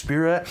Holy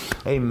Spirit.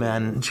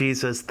 Amen.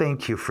 Jesus,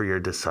 thank you for your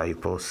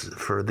disciples,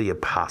 for the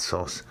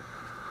apostles.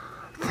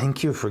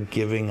 Thank you for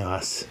giving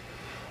us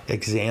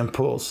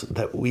examples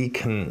that we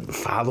can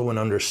follow and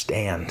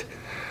understand.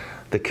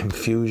 The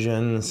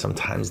confusion,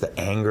 sometimes the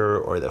anger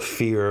or the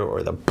fear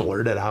or the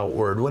blurted out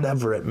word,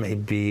 whatever it may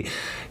be.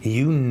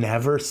 You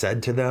never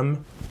said to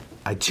them,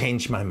 I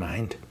changed my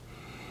mind.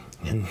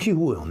 And you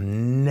will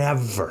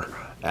never,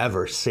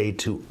 ever say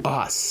to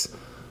us,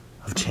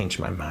 I've changed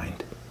my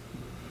mind.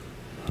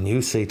 And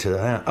you say to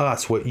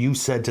us what you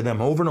said to them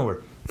over and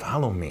over,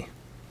 follow me.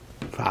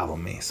 Follow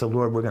me. So,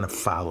 Lord, we're going to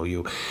follow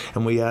you.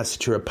 And we ask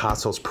that your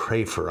apostles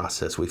pray for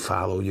us as we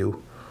follow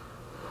you.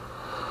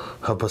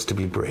 Help us to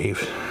be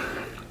brave.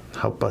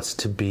 Help us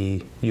to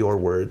be your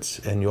words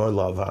and your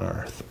love on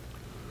earth.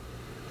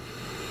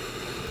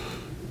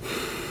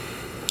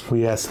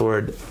 We ask,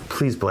 Lord,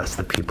 please bless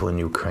the people in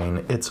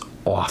Ukraine. It's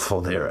awful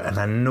there, and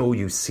I know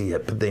you see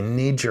it, but they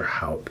need your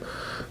help.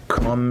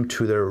 Come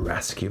to their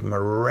rescue.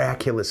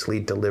 Miraculously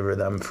deliver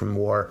them from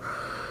war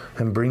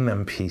and bring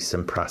them peace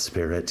and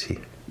prosperity.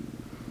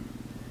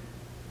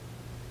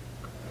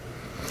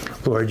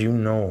 Lord, you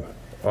know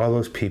all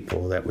those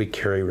people that we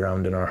carry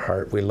around in our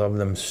heart. We love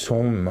them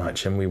so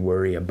much and we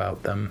worry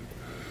about them.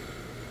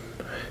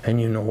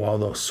 And you know all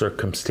those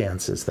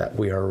circumstances that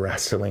we are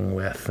wrestling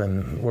with,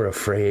 and we're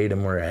afraid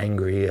and we're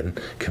angry and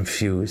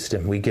confused,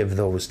 and we give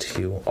those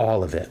to you.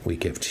 All of it we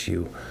give to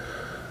you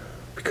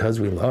because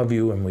we love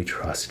you and we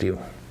trust you.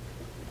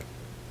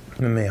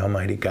 And may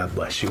Almighty God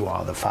bless you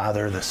all, the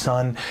Father, the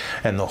Son,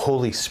 and the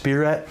Holy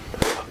Spirit.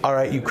 All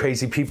right, you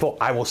crazy people,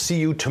 I will see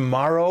you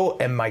tomorrow,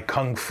 and my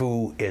Kung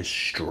Fu is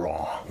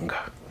strong.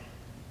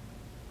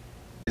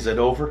 Is it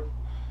over?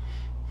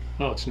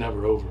 No, it's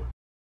never over.